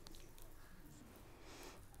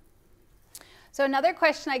 So another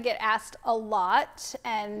question I get asked a lot,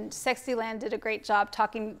 and Sexyland did a great job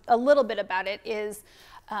talking a little bit about it, is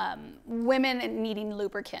women needing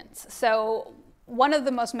lubricants. So one of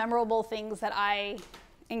the most memorable things that I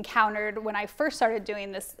encountered when I first started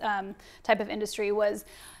doing this type of industry was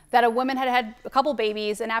that a woman had had a couple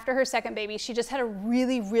babies, and after her second baby, she just had a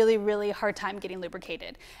really hard time getting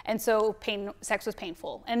lubricated. And so sex was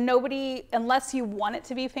painful. And nobody, unless you want it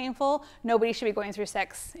to be painful, nobody should be going through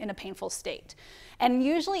sex in a painful state. And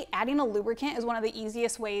usually adding a lubricant is one of the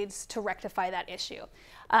easiest ways to rectify that issue.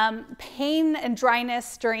 Pain and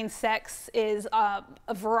dryness during sex is a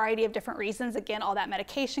variety of different reasons. Again, all that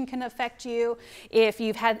medication can affect you. If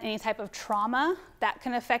you've had any type of trauma, that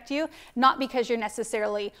can affect you. Not because you're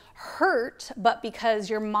necessarily hurt, but because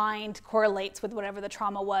your mind correlates with whatever the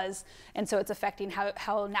trauma was, and so it's affecting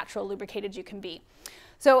how natural lubricated you can be.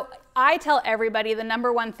 So I tell everybody the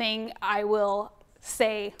number one thing I will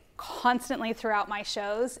say constantly throughout my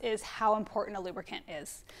shows is how important a lubricant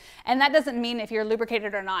is. And that doesn't mean if you're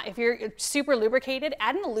lubricated or not. If you're super lubricated,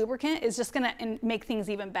 adding a lubricant is just gonna make things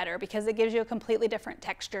even better because it gives you a completely different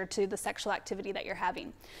texture to the sexual activity that you're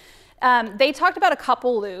having. They talked about a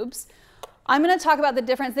couple lubes. I'm gonna talk about the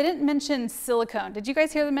difference. They didn't mention silicone. Did you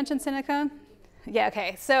guys hear them mention silicone? Yeah,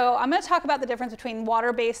 okay. So I'm going to talk about the difference between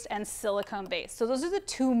water-based and silicone-based. So those are the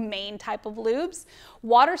two main type of lubes.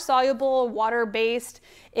 Water-soluble, water-based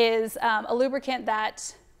is a lubricant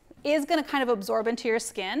that is going to kind of absorb into your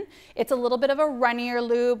skin. It's a little bit of a runnier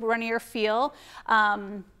lube, runnier feel.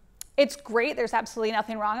 It's great. There's absolutely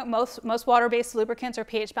nothing wrong. Most water-based lubricants are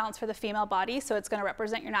pH balanced for the female body, so it's going to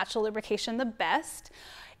represent your natural lubrication the best.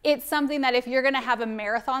 It's something that if you're going to have a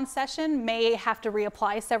marathon session, may have to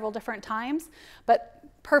reapply several different times, but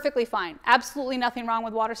perfectly fine. Absolutely nothing wrong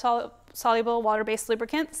with water-soluble, water-based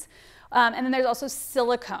lubricants. And then there's also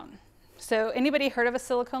silicone. So anybody heard of a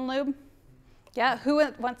silicone lube? Yeah, who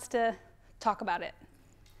wants to talk about it?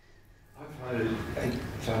 I find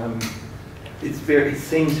it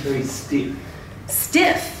seems very stiff.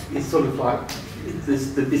 Stiff? It's sort of like,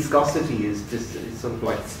 the viscosity is just, it's sort of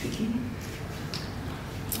like sticky.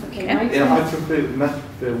 Okay. Yeah, I much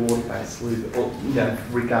prefer water-based lube, or,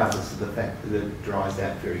 regardless of the fact that it dries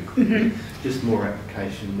out very quickly. Just more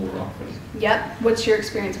application more often. Yep. What's your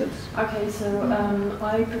experience with? Okay, so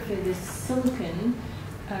I prefer the silicone.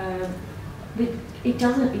 It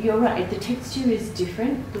doesn't. You're right. The texture is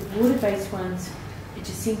different. The water-based ones, it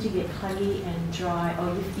just seems to get clay and dry.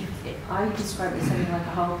 Or I describe it as something like a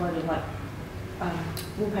whole load of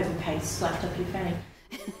wallpaper paste slapped up your fanny.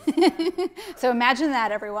 So imagine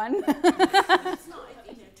that, everyone. It's not,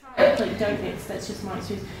 try like donuts, that's just my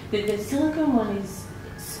experience. The silicone one is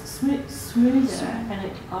smoother,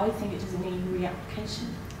 and I think it doesn't need reapplication.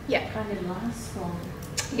 Yeah. It kind of lasts longer.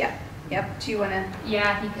 Yeah. Yep. Do you want to?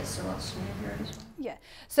 Yeah, I think it's a lot smoother as well. Yeah.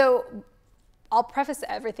 So I'll preface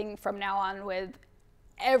everything from now on with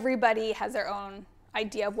everybody has their own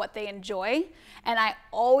idea of what they enjoy. And I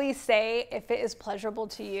always say, if it is pleasurable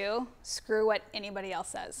to you, screw what anybody else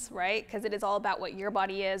says, right? Because it is all about what your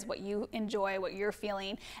body is, what you enjoy, what you're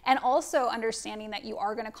feeling, and also understanding that you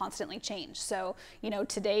are going to constantly change. So,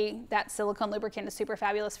 today that silicone lubricant is super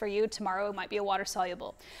fabulous for you. Tomorrow it might be a water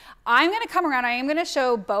soluble. I'm going to come around. I am going to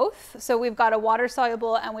show both. So we've got a water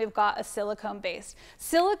soluble and we've got a silicone based.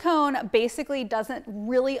 Silicone basically doesn't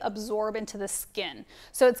really absorb into the skin.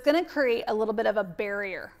 So it's going to create a little bit of a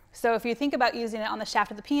barrier. So if you think about using it on the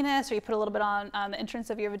shaft of the penis, or you put a little bit on the entrance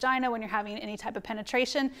of your vagina when you're having any type of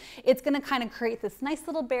penetration, it's going to kind of create this nice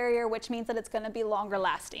little barrier, which means that it's going to be longer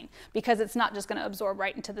lasting because it's not just going to absorb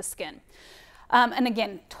right into the skin. And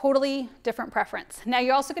again, totally different preference. Now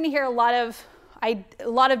you're also going to hear a lot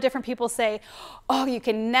of different people say, oh, you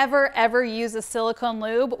can never ever use a silicone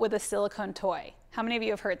lube with a silicone toy. How many of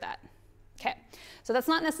you have heard that? Okay, so that's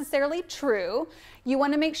not necessarily true. You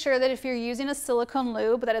want to make sure that if you're using a silicone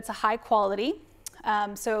lube, that it's a high quality.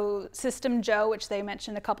 So System Joe, which they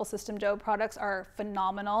mentioned, a couple System Joe products are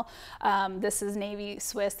phenomenal. This is Navy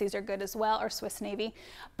Swiss, these are good as well, or Swiss Navy.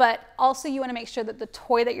 But also you want to make sure that the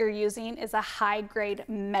toy that you're using is a high grade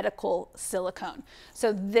medical silicone.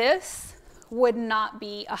 So this would not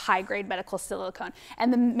be a high grade medical silicone.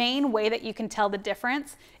 And the main way that you can tell the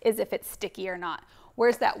difference is if it's sticky or not.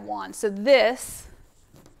 Where's that wand? So this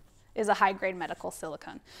is a high grade medical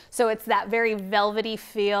silicone. So it's that very velvety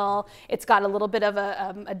feel. It's got a little bit of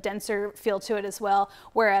a denser feel to it as well,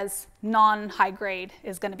 whereas non-high grade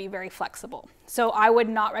is going to be very flexible. So I would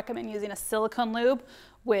not recommend using a silicone lube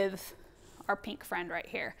with our pink friend right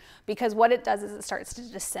here, because what it does is it starts to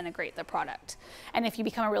disintegrate the product. And if you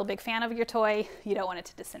become a real big fan of your toy, you don't want it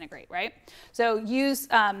to disintegrate, right? So use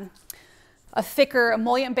a thicker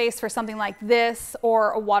emollient base for something like this,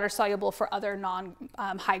 or a water soluble for other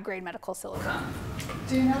high grade medical silicone.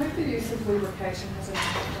 Do you know if the use of lubrication has an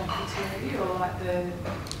impact on fertility, or like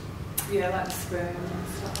the sperm and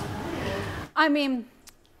stuff like that? I mean,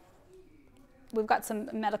 we've got some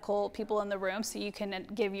medical people in the room, so you can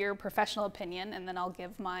give your professional opinion, and then I'll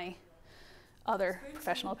give my other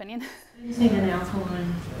professional opinion. It's need an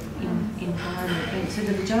alkaline environment, and so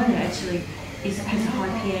the vagina actually has a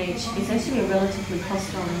high pH. It's actually a relatively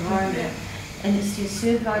hostile environment, and it's your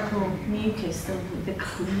cervical mucus, the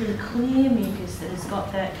really clear mucus that has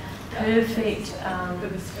got that perfect.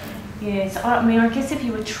 Yes, I mean, I guess if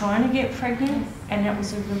you were trying to get pregnant and that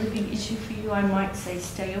was a really big issue for you, I might say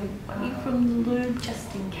stay away from the lube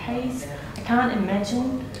just in case. I can't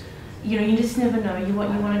imagine. You just never know. You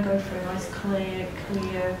want to go for a nice clear,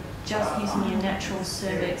 just using your natural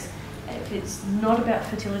cervix. If it's not about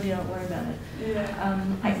fertility, don't worry about it.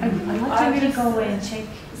 Yeah. I'd like to really go away and check.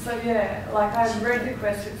 So yeah, like I've read the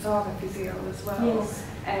question, so I'm a physio as well. Yes.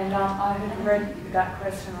 And I had read that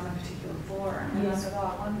question on a particular forum, and I said,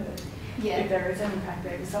 I wondered if there is an impact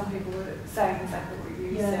there. Because some people were saying exactly what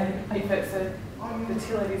you said. If it's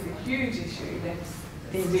fertility is a huge issue, then it's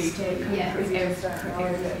big.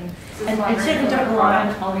 And certainly don't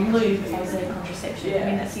rely on lube as a contraception. I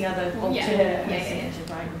mean, that's the other alternative message,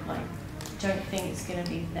 right? Like, don't think it's going to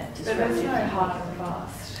be that disruptive. But there's no hard and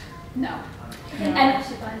fast. No. And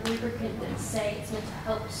actually buy lubricant that say it's meant to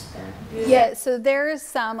help sperm. Yeah, so there's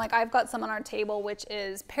some, like I've got some on our table, which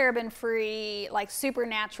is paraben free, like super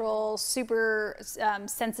natural, super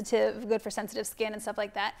sensitive, good for sensitive skin and stuff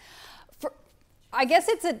like that. I guess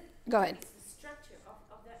it's go ahead.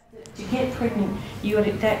 To get pregnant,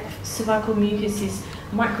 that cervical mucus is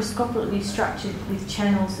microscopically structured with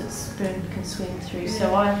channels that sperm can swim through.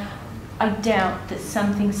 So I doubt that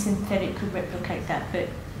something synthetic could replicate that, but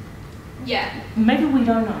maybe we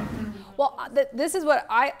don't know. Well, this is what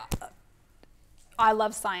I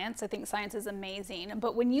love science. I think science is amazing.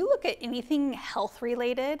 But when you look at anything health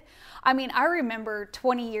related, I mean, I remember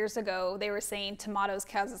 20 years ago, they were saying tomatoes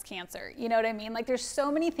causes cancer. You know what I mean? Like there's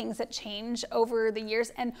so many things that change over the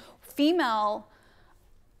years, and female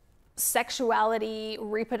sexuality,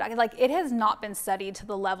 reproductive, like it has not been studied to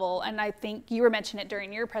the level, and I think you were mentioning it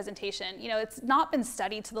during your presentation, it's not been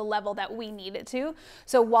studied to the level that we need it to.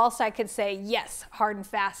 So whilst I could say, yes, hard and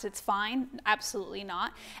fast, it's fine, absolutely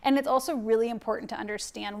not. And it's also really important to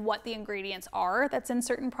understand what the ingredients are that's in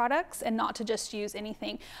certain products and not to just use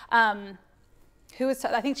anything. I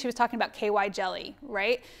think she was talking about KY jelly,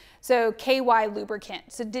 right? So KY lubricant.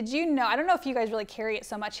 So did you know, I don't know if you guys really carry it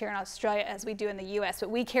so much here in Australia as we do in the US,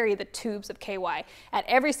 but we carry the tubes of KY at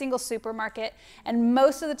every single supermarket. And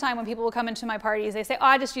most of the time when people will come into my parties, they say, oh,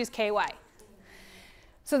 I just use KY.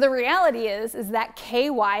 So the reality is that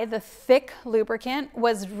KY, the thick lubricant,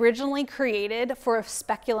 was originally created for a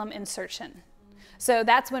speculum insertion. So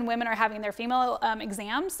that's when women are having their female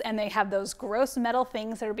exams and they have those gross metal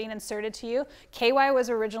things that are being inserted to you. KY was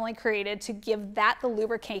originally created to give that the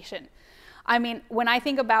lubrication. I mean, when I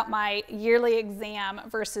think about my yearly exam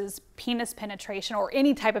versus penis penetration or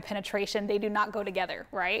any type of penetration, they do not go together,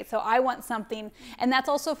 right? So I want something, and that's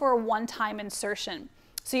also for a one-time insertion.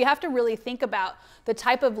 So you have to really think about the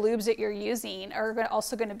type of lubes that you're using are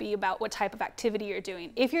also going to be about what type of activity you're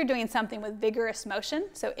doing. If you're doing something with vigorous motion,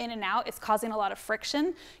 so in and out, it's causing a lot of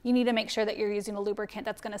friction, you need to make sure that you're using a lubricant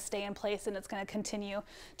that's going to stay in place and it's going to continue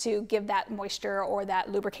to give that moisture or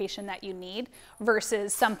that lubrication that you need,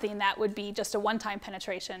 versus something that would be just a one-time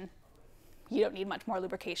penetration. You don't need much more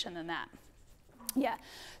lubrication than that. Yeah,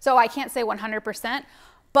 so I can't say 100%,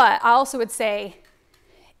 but I also would say,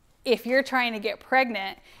 if you're trying to get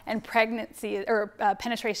pregnant and pregnancy or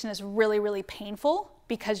penetration is really, really painful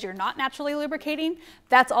because you're not naturally lubricating,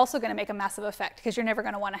 that's also going to make a massive effect because you're never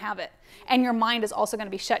going to want to have it. And your mind is also going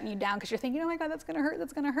to be shutting you down because you're thinking, oh my God, that's going to hurt,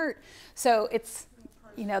 that's going to hurt. So it's,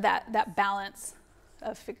 that balance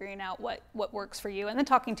of figuring out what works for you and then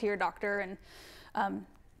talking to your doctor and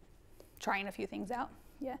trying a few things out.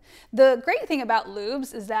 Yeah. The great thing about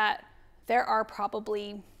lubes is that there are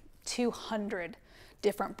probably 200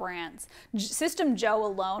 different brands. System Joe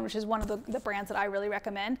alone, which is one of the brands that I really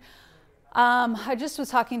recommend. I just was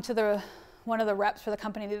talking to one of the reps for the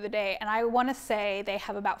company the other day, and I want to say they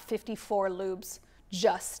have about 54 lubes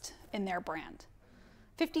just in their brand.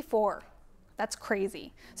 54. That's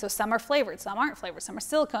crazy. So some are flavored, some aren't flavored, some are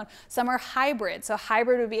silicone, some are hybrid. So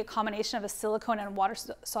hybrid would be a combination of a silicone and water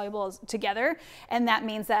soluble together, and that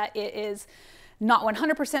means that it is not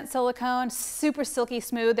 100% silicone, super silky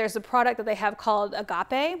smooth. There's a product that they have called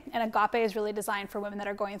Agape, and Agape is really designed for women that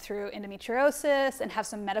are going through endometriosis and have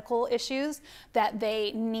some medical issues that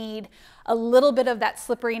they need a little bit of that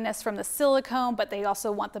slipperiness from the silicone, but they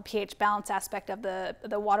also want the pH balance aspect of the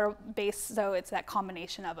water base, so it's that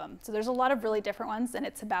combination of them. So there's a lot of really different ones, and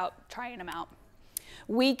it's about trying them out.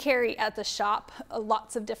 We carry at the shop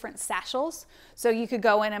lots of different satchels. So you could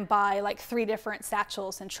go in and buy like 3 different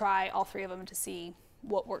satchels and try all 3 of them to see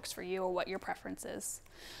what works for you or what your preference is.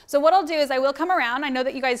 So what I'll do is I will come around. I know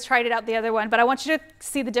that you guys tried it out the other one, but I want you to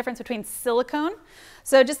see the difference between silicone.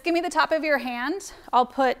 So just give me the top of your hand. I'll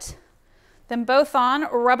put them both on,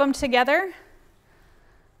 rub them together.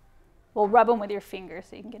 We'll rub them with your fingers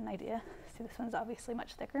so you can get an idea. See, this one's obviously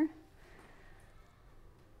much thicker.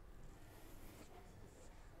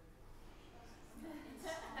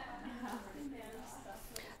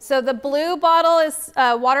 So the blue bottle is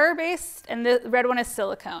water-based, and the red one is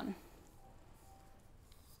silicone.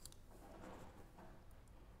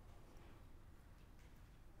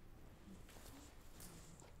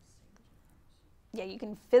 Yeah, you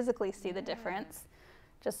can physically see the difference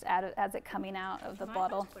just as it coming out of the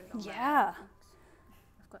bottle. Yeah.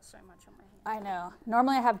 I've got so much on my hand. I know.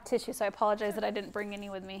 Normally I have tissue, so I apologize that I didn't bring any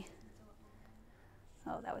with me.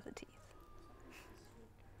 Oh, that was a teeth.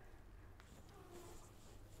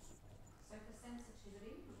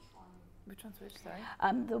 Which one's which,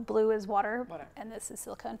 sorry? The blue is water, and this is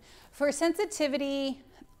silicone. For sensitivity,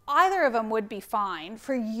 either of them would be fine.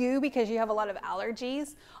 For you, because you have a lot of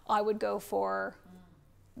allergies, I would go for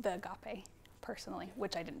the Agape, personally,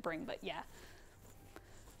 which I didn't bring, but yeah.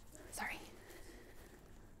 Sorry.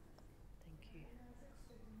 Thank you.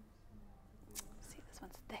 See, this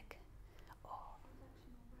one's thick. Oh.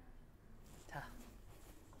 Ta.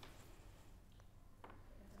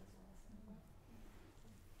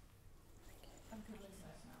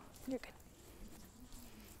 You're good.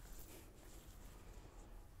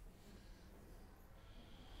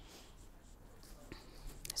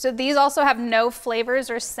 So these also have no flavors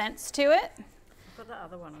or scents to it. I've got the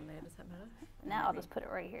other one on there. Does that matter? Now I'll just put it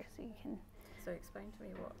right here so you can. So explain to me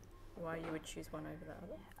why you would choose one over the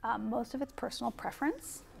other. Most of it's personal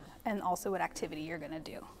preference, and also what activity you're going to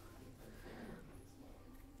do.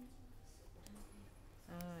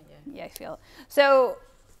 Yeah. Yeah, I feel it. So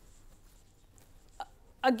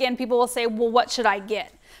again, people will say, well, what should I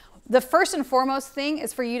get? The first and foremost thing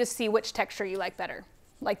is for you to see which texture you like better.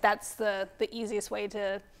 Like that's the easiest way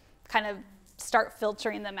to kind of start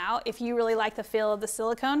filtering them out. If you really like the feel of the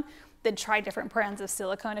silicone, then try different brands of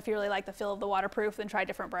silicone. If you really like the feel of the waterproof, then try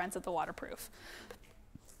different brands of the waterproof.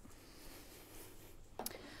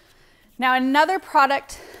 Now another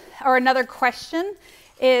product or another question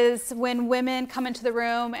is when women come into the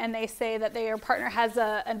room and they say that their partner has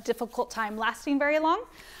a difficult time lasting very long.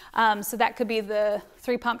 So that could be the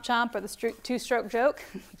 3-pump chump or the 2-stroke joke.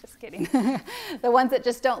 Just kidding. The ones that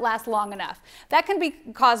just don't last long enough. That can be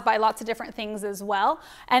caused by lots of different things as well.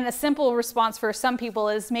 And a simple response for some people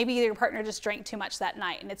is maybe your partner just drank too much that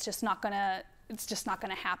night and it's just not gonna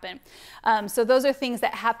happen. So those are things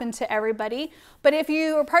that happen to everybody. But if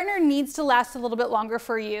your partner needs to last a little bit longer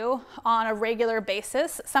for you on a regular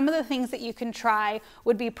basis, some of the things that you can try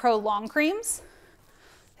would be Prolong creams.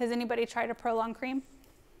 Has anybody tried a Prolong cream?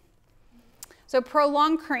 So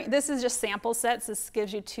Prolong cream, this is just sample sets. This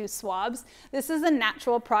gives you 2 swabs. This is a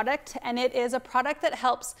natural product, and it is a product that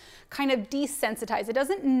helps kind of desensitize. It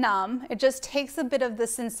doesn't numb, it just takes a bit of the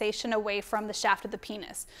sensation away from the shaft of the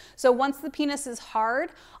penis. So once the penis is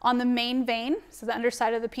hard on the main vein, so the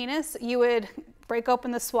underside of the penis, you would break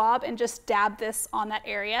open the swab and just dab this on that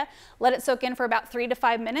area. Let it soak in for about 3 to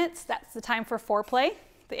 5 minutes. That's the time for foreplay.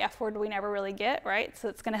 The F word we never really get, right? So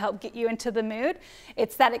it's gonna help get you into the mood.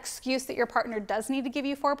 It's that excuse that your partner does need to give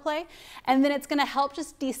you foreplay. And then it's gonna help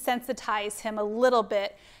just desensitize him a little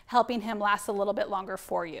bit, helping him last a little bit longer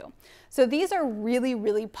for you. So these are really,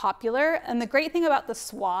 really popular. And the great thing about the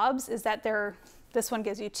swabs is that this one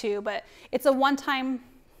gives you 2, but it's a one-time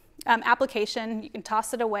application. You can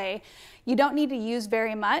toss it away. You don't need to use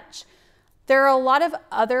very much. There are a lot of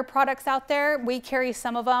other products out there. We carry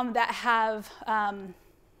some of them that have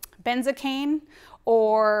benzocaine,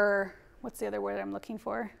 or what's the other word I'm looking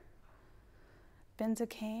for?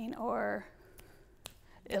 Benzocaine, or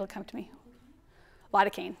it'll come to me.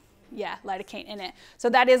 Lidocaine. lidocaine in it. So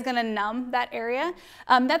that is going to numb that area.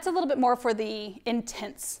 That's a little bit more for the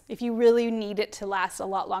intense, if you really need it to last a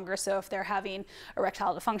lot longer. So if they're having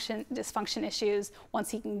erectile dysfunction issues, once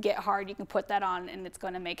he can get hard, you can put that on and it's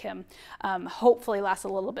going to make him hopefully last a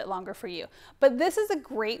little bit longer for you. But this is a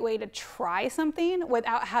great way to try something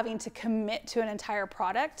without having to commit to an entire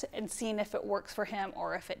product and seeing if it works for him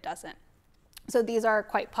or if it doesn't. So these are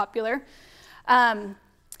quite popular. Can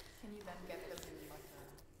you then get them in like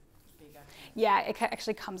a bigger? Yeah, it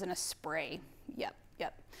actually comes in a spray. Yep.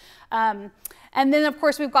 And then of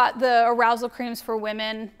course we've got the arousal creams for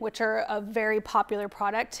women, which are a very popular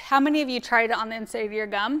product. How many of you tried it on the inside of your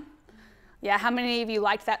gum? Yeah, how many of you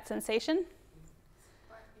liked that sensation?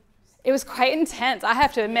 It was quite intense, I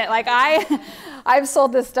have to admit. Like I've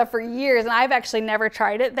sold this stuff for years and I've actually never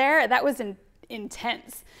tried it there. That was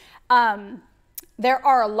intense. There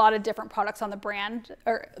are a lot of different products on the brand,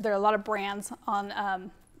 or there are a lot of brands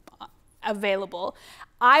on available.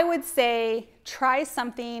 I would say try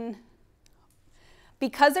something,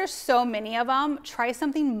 because there's so many of them, try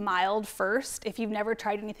something mild first if you've never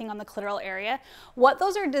tried anything on the clitoral area. What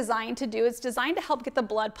those are designed to do is designed to help get the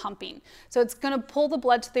blood pumping. So it's going to pull the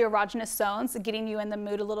blood to the erogenous zones, getting you in the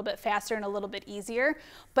mood a little bit faster and a little bit easier.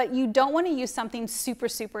 But you don't want to use something super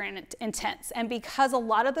intense. And because a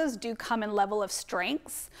lot of those do come in level of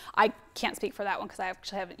strengths, I can't speak for that one because I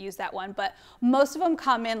actually haven't used that one, but most of them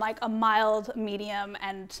come in like a mild, medium,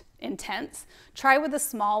 and intense. Try with a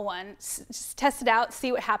small one, just test it out,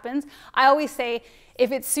 see what happens. I always say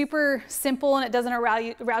if it's super simple and it doesn't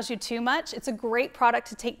arouse you too much, it's a great product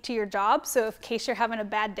to take to your job. So in case you're having a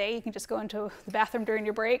bad day, you can just go into the bathroom during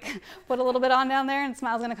your break, put a little bit on down there and a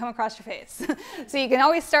smile's gonna come across your face. So you can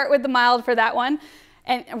always start with the mild for that one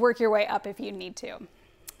and work your way up if you need to.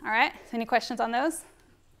 All right, so any questions on those?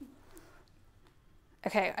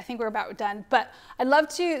 Okay, I think we're about done, but I'd love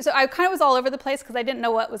to, so I kind of was all over the place because I didn't know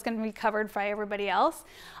what was going to be covered by everybody else.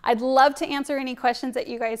 I'd love to answer any questions that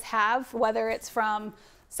you guys have, whether it's from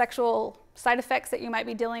sexual side effects that you might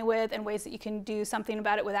be dealing with and ways that you can do something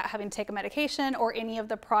about it without having to take a medication, or any of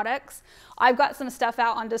the products. I've got some stuff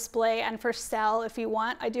out on display and for sale if you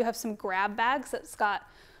want. I do have some grab bags that's got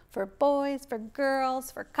for boys, for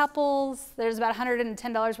girls, for couples. There's about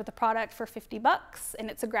 $110 worth of product for 50 bucks, and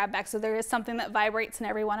it's a grab bag. So there is something that vibrates in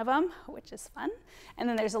every one of them, which is fun. And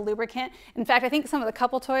then there's a lubricant. In fact, I think some of the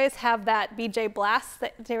couple toys have that BJ Blast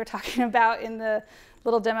that they were talking about in the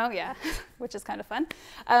little demo, yeah, which is kind of fun.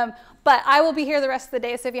 But I will be here the rest of the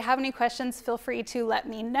day, so if you have any questions, feel free to let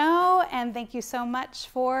me know. And thank you so much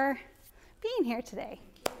for being here today.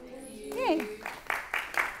 Yay.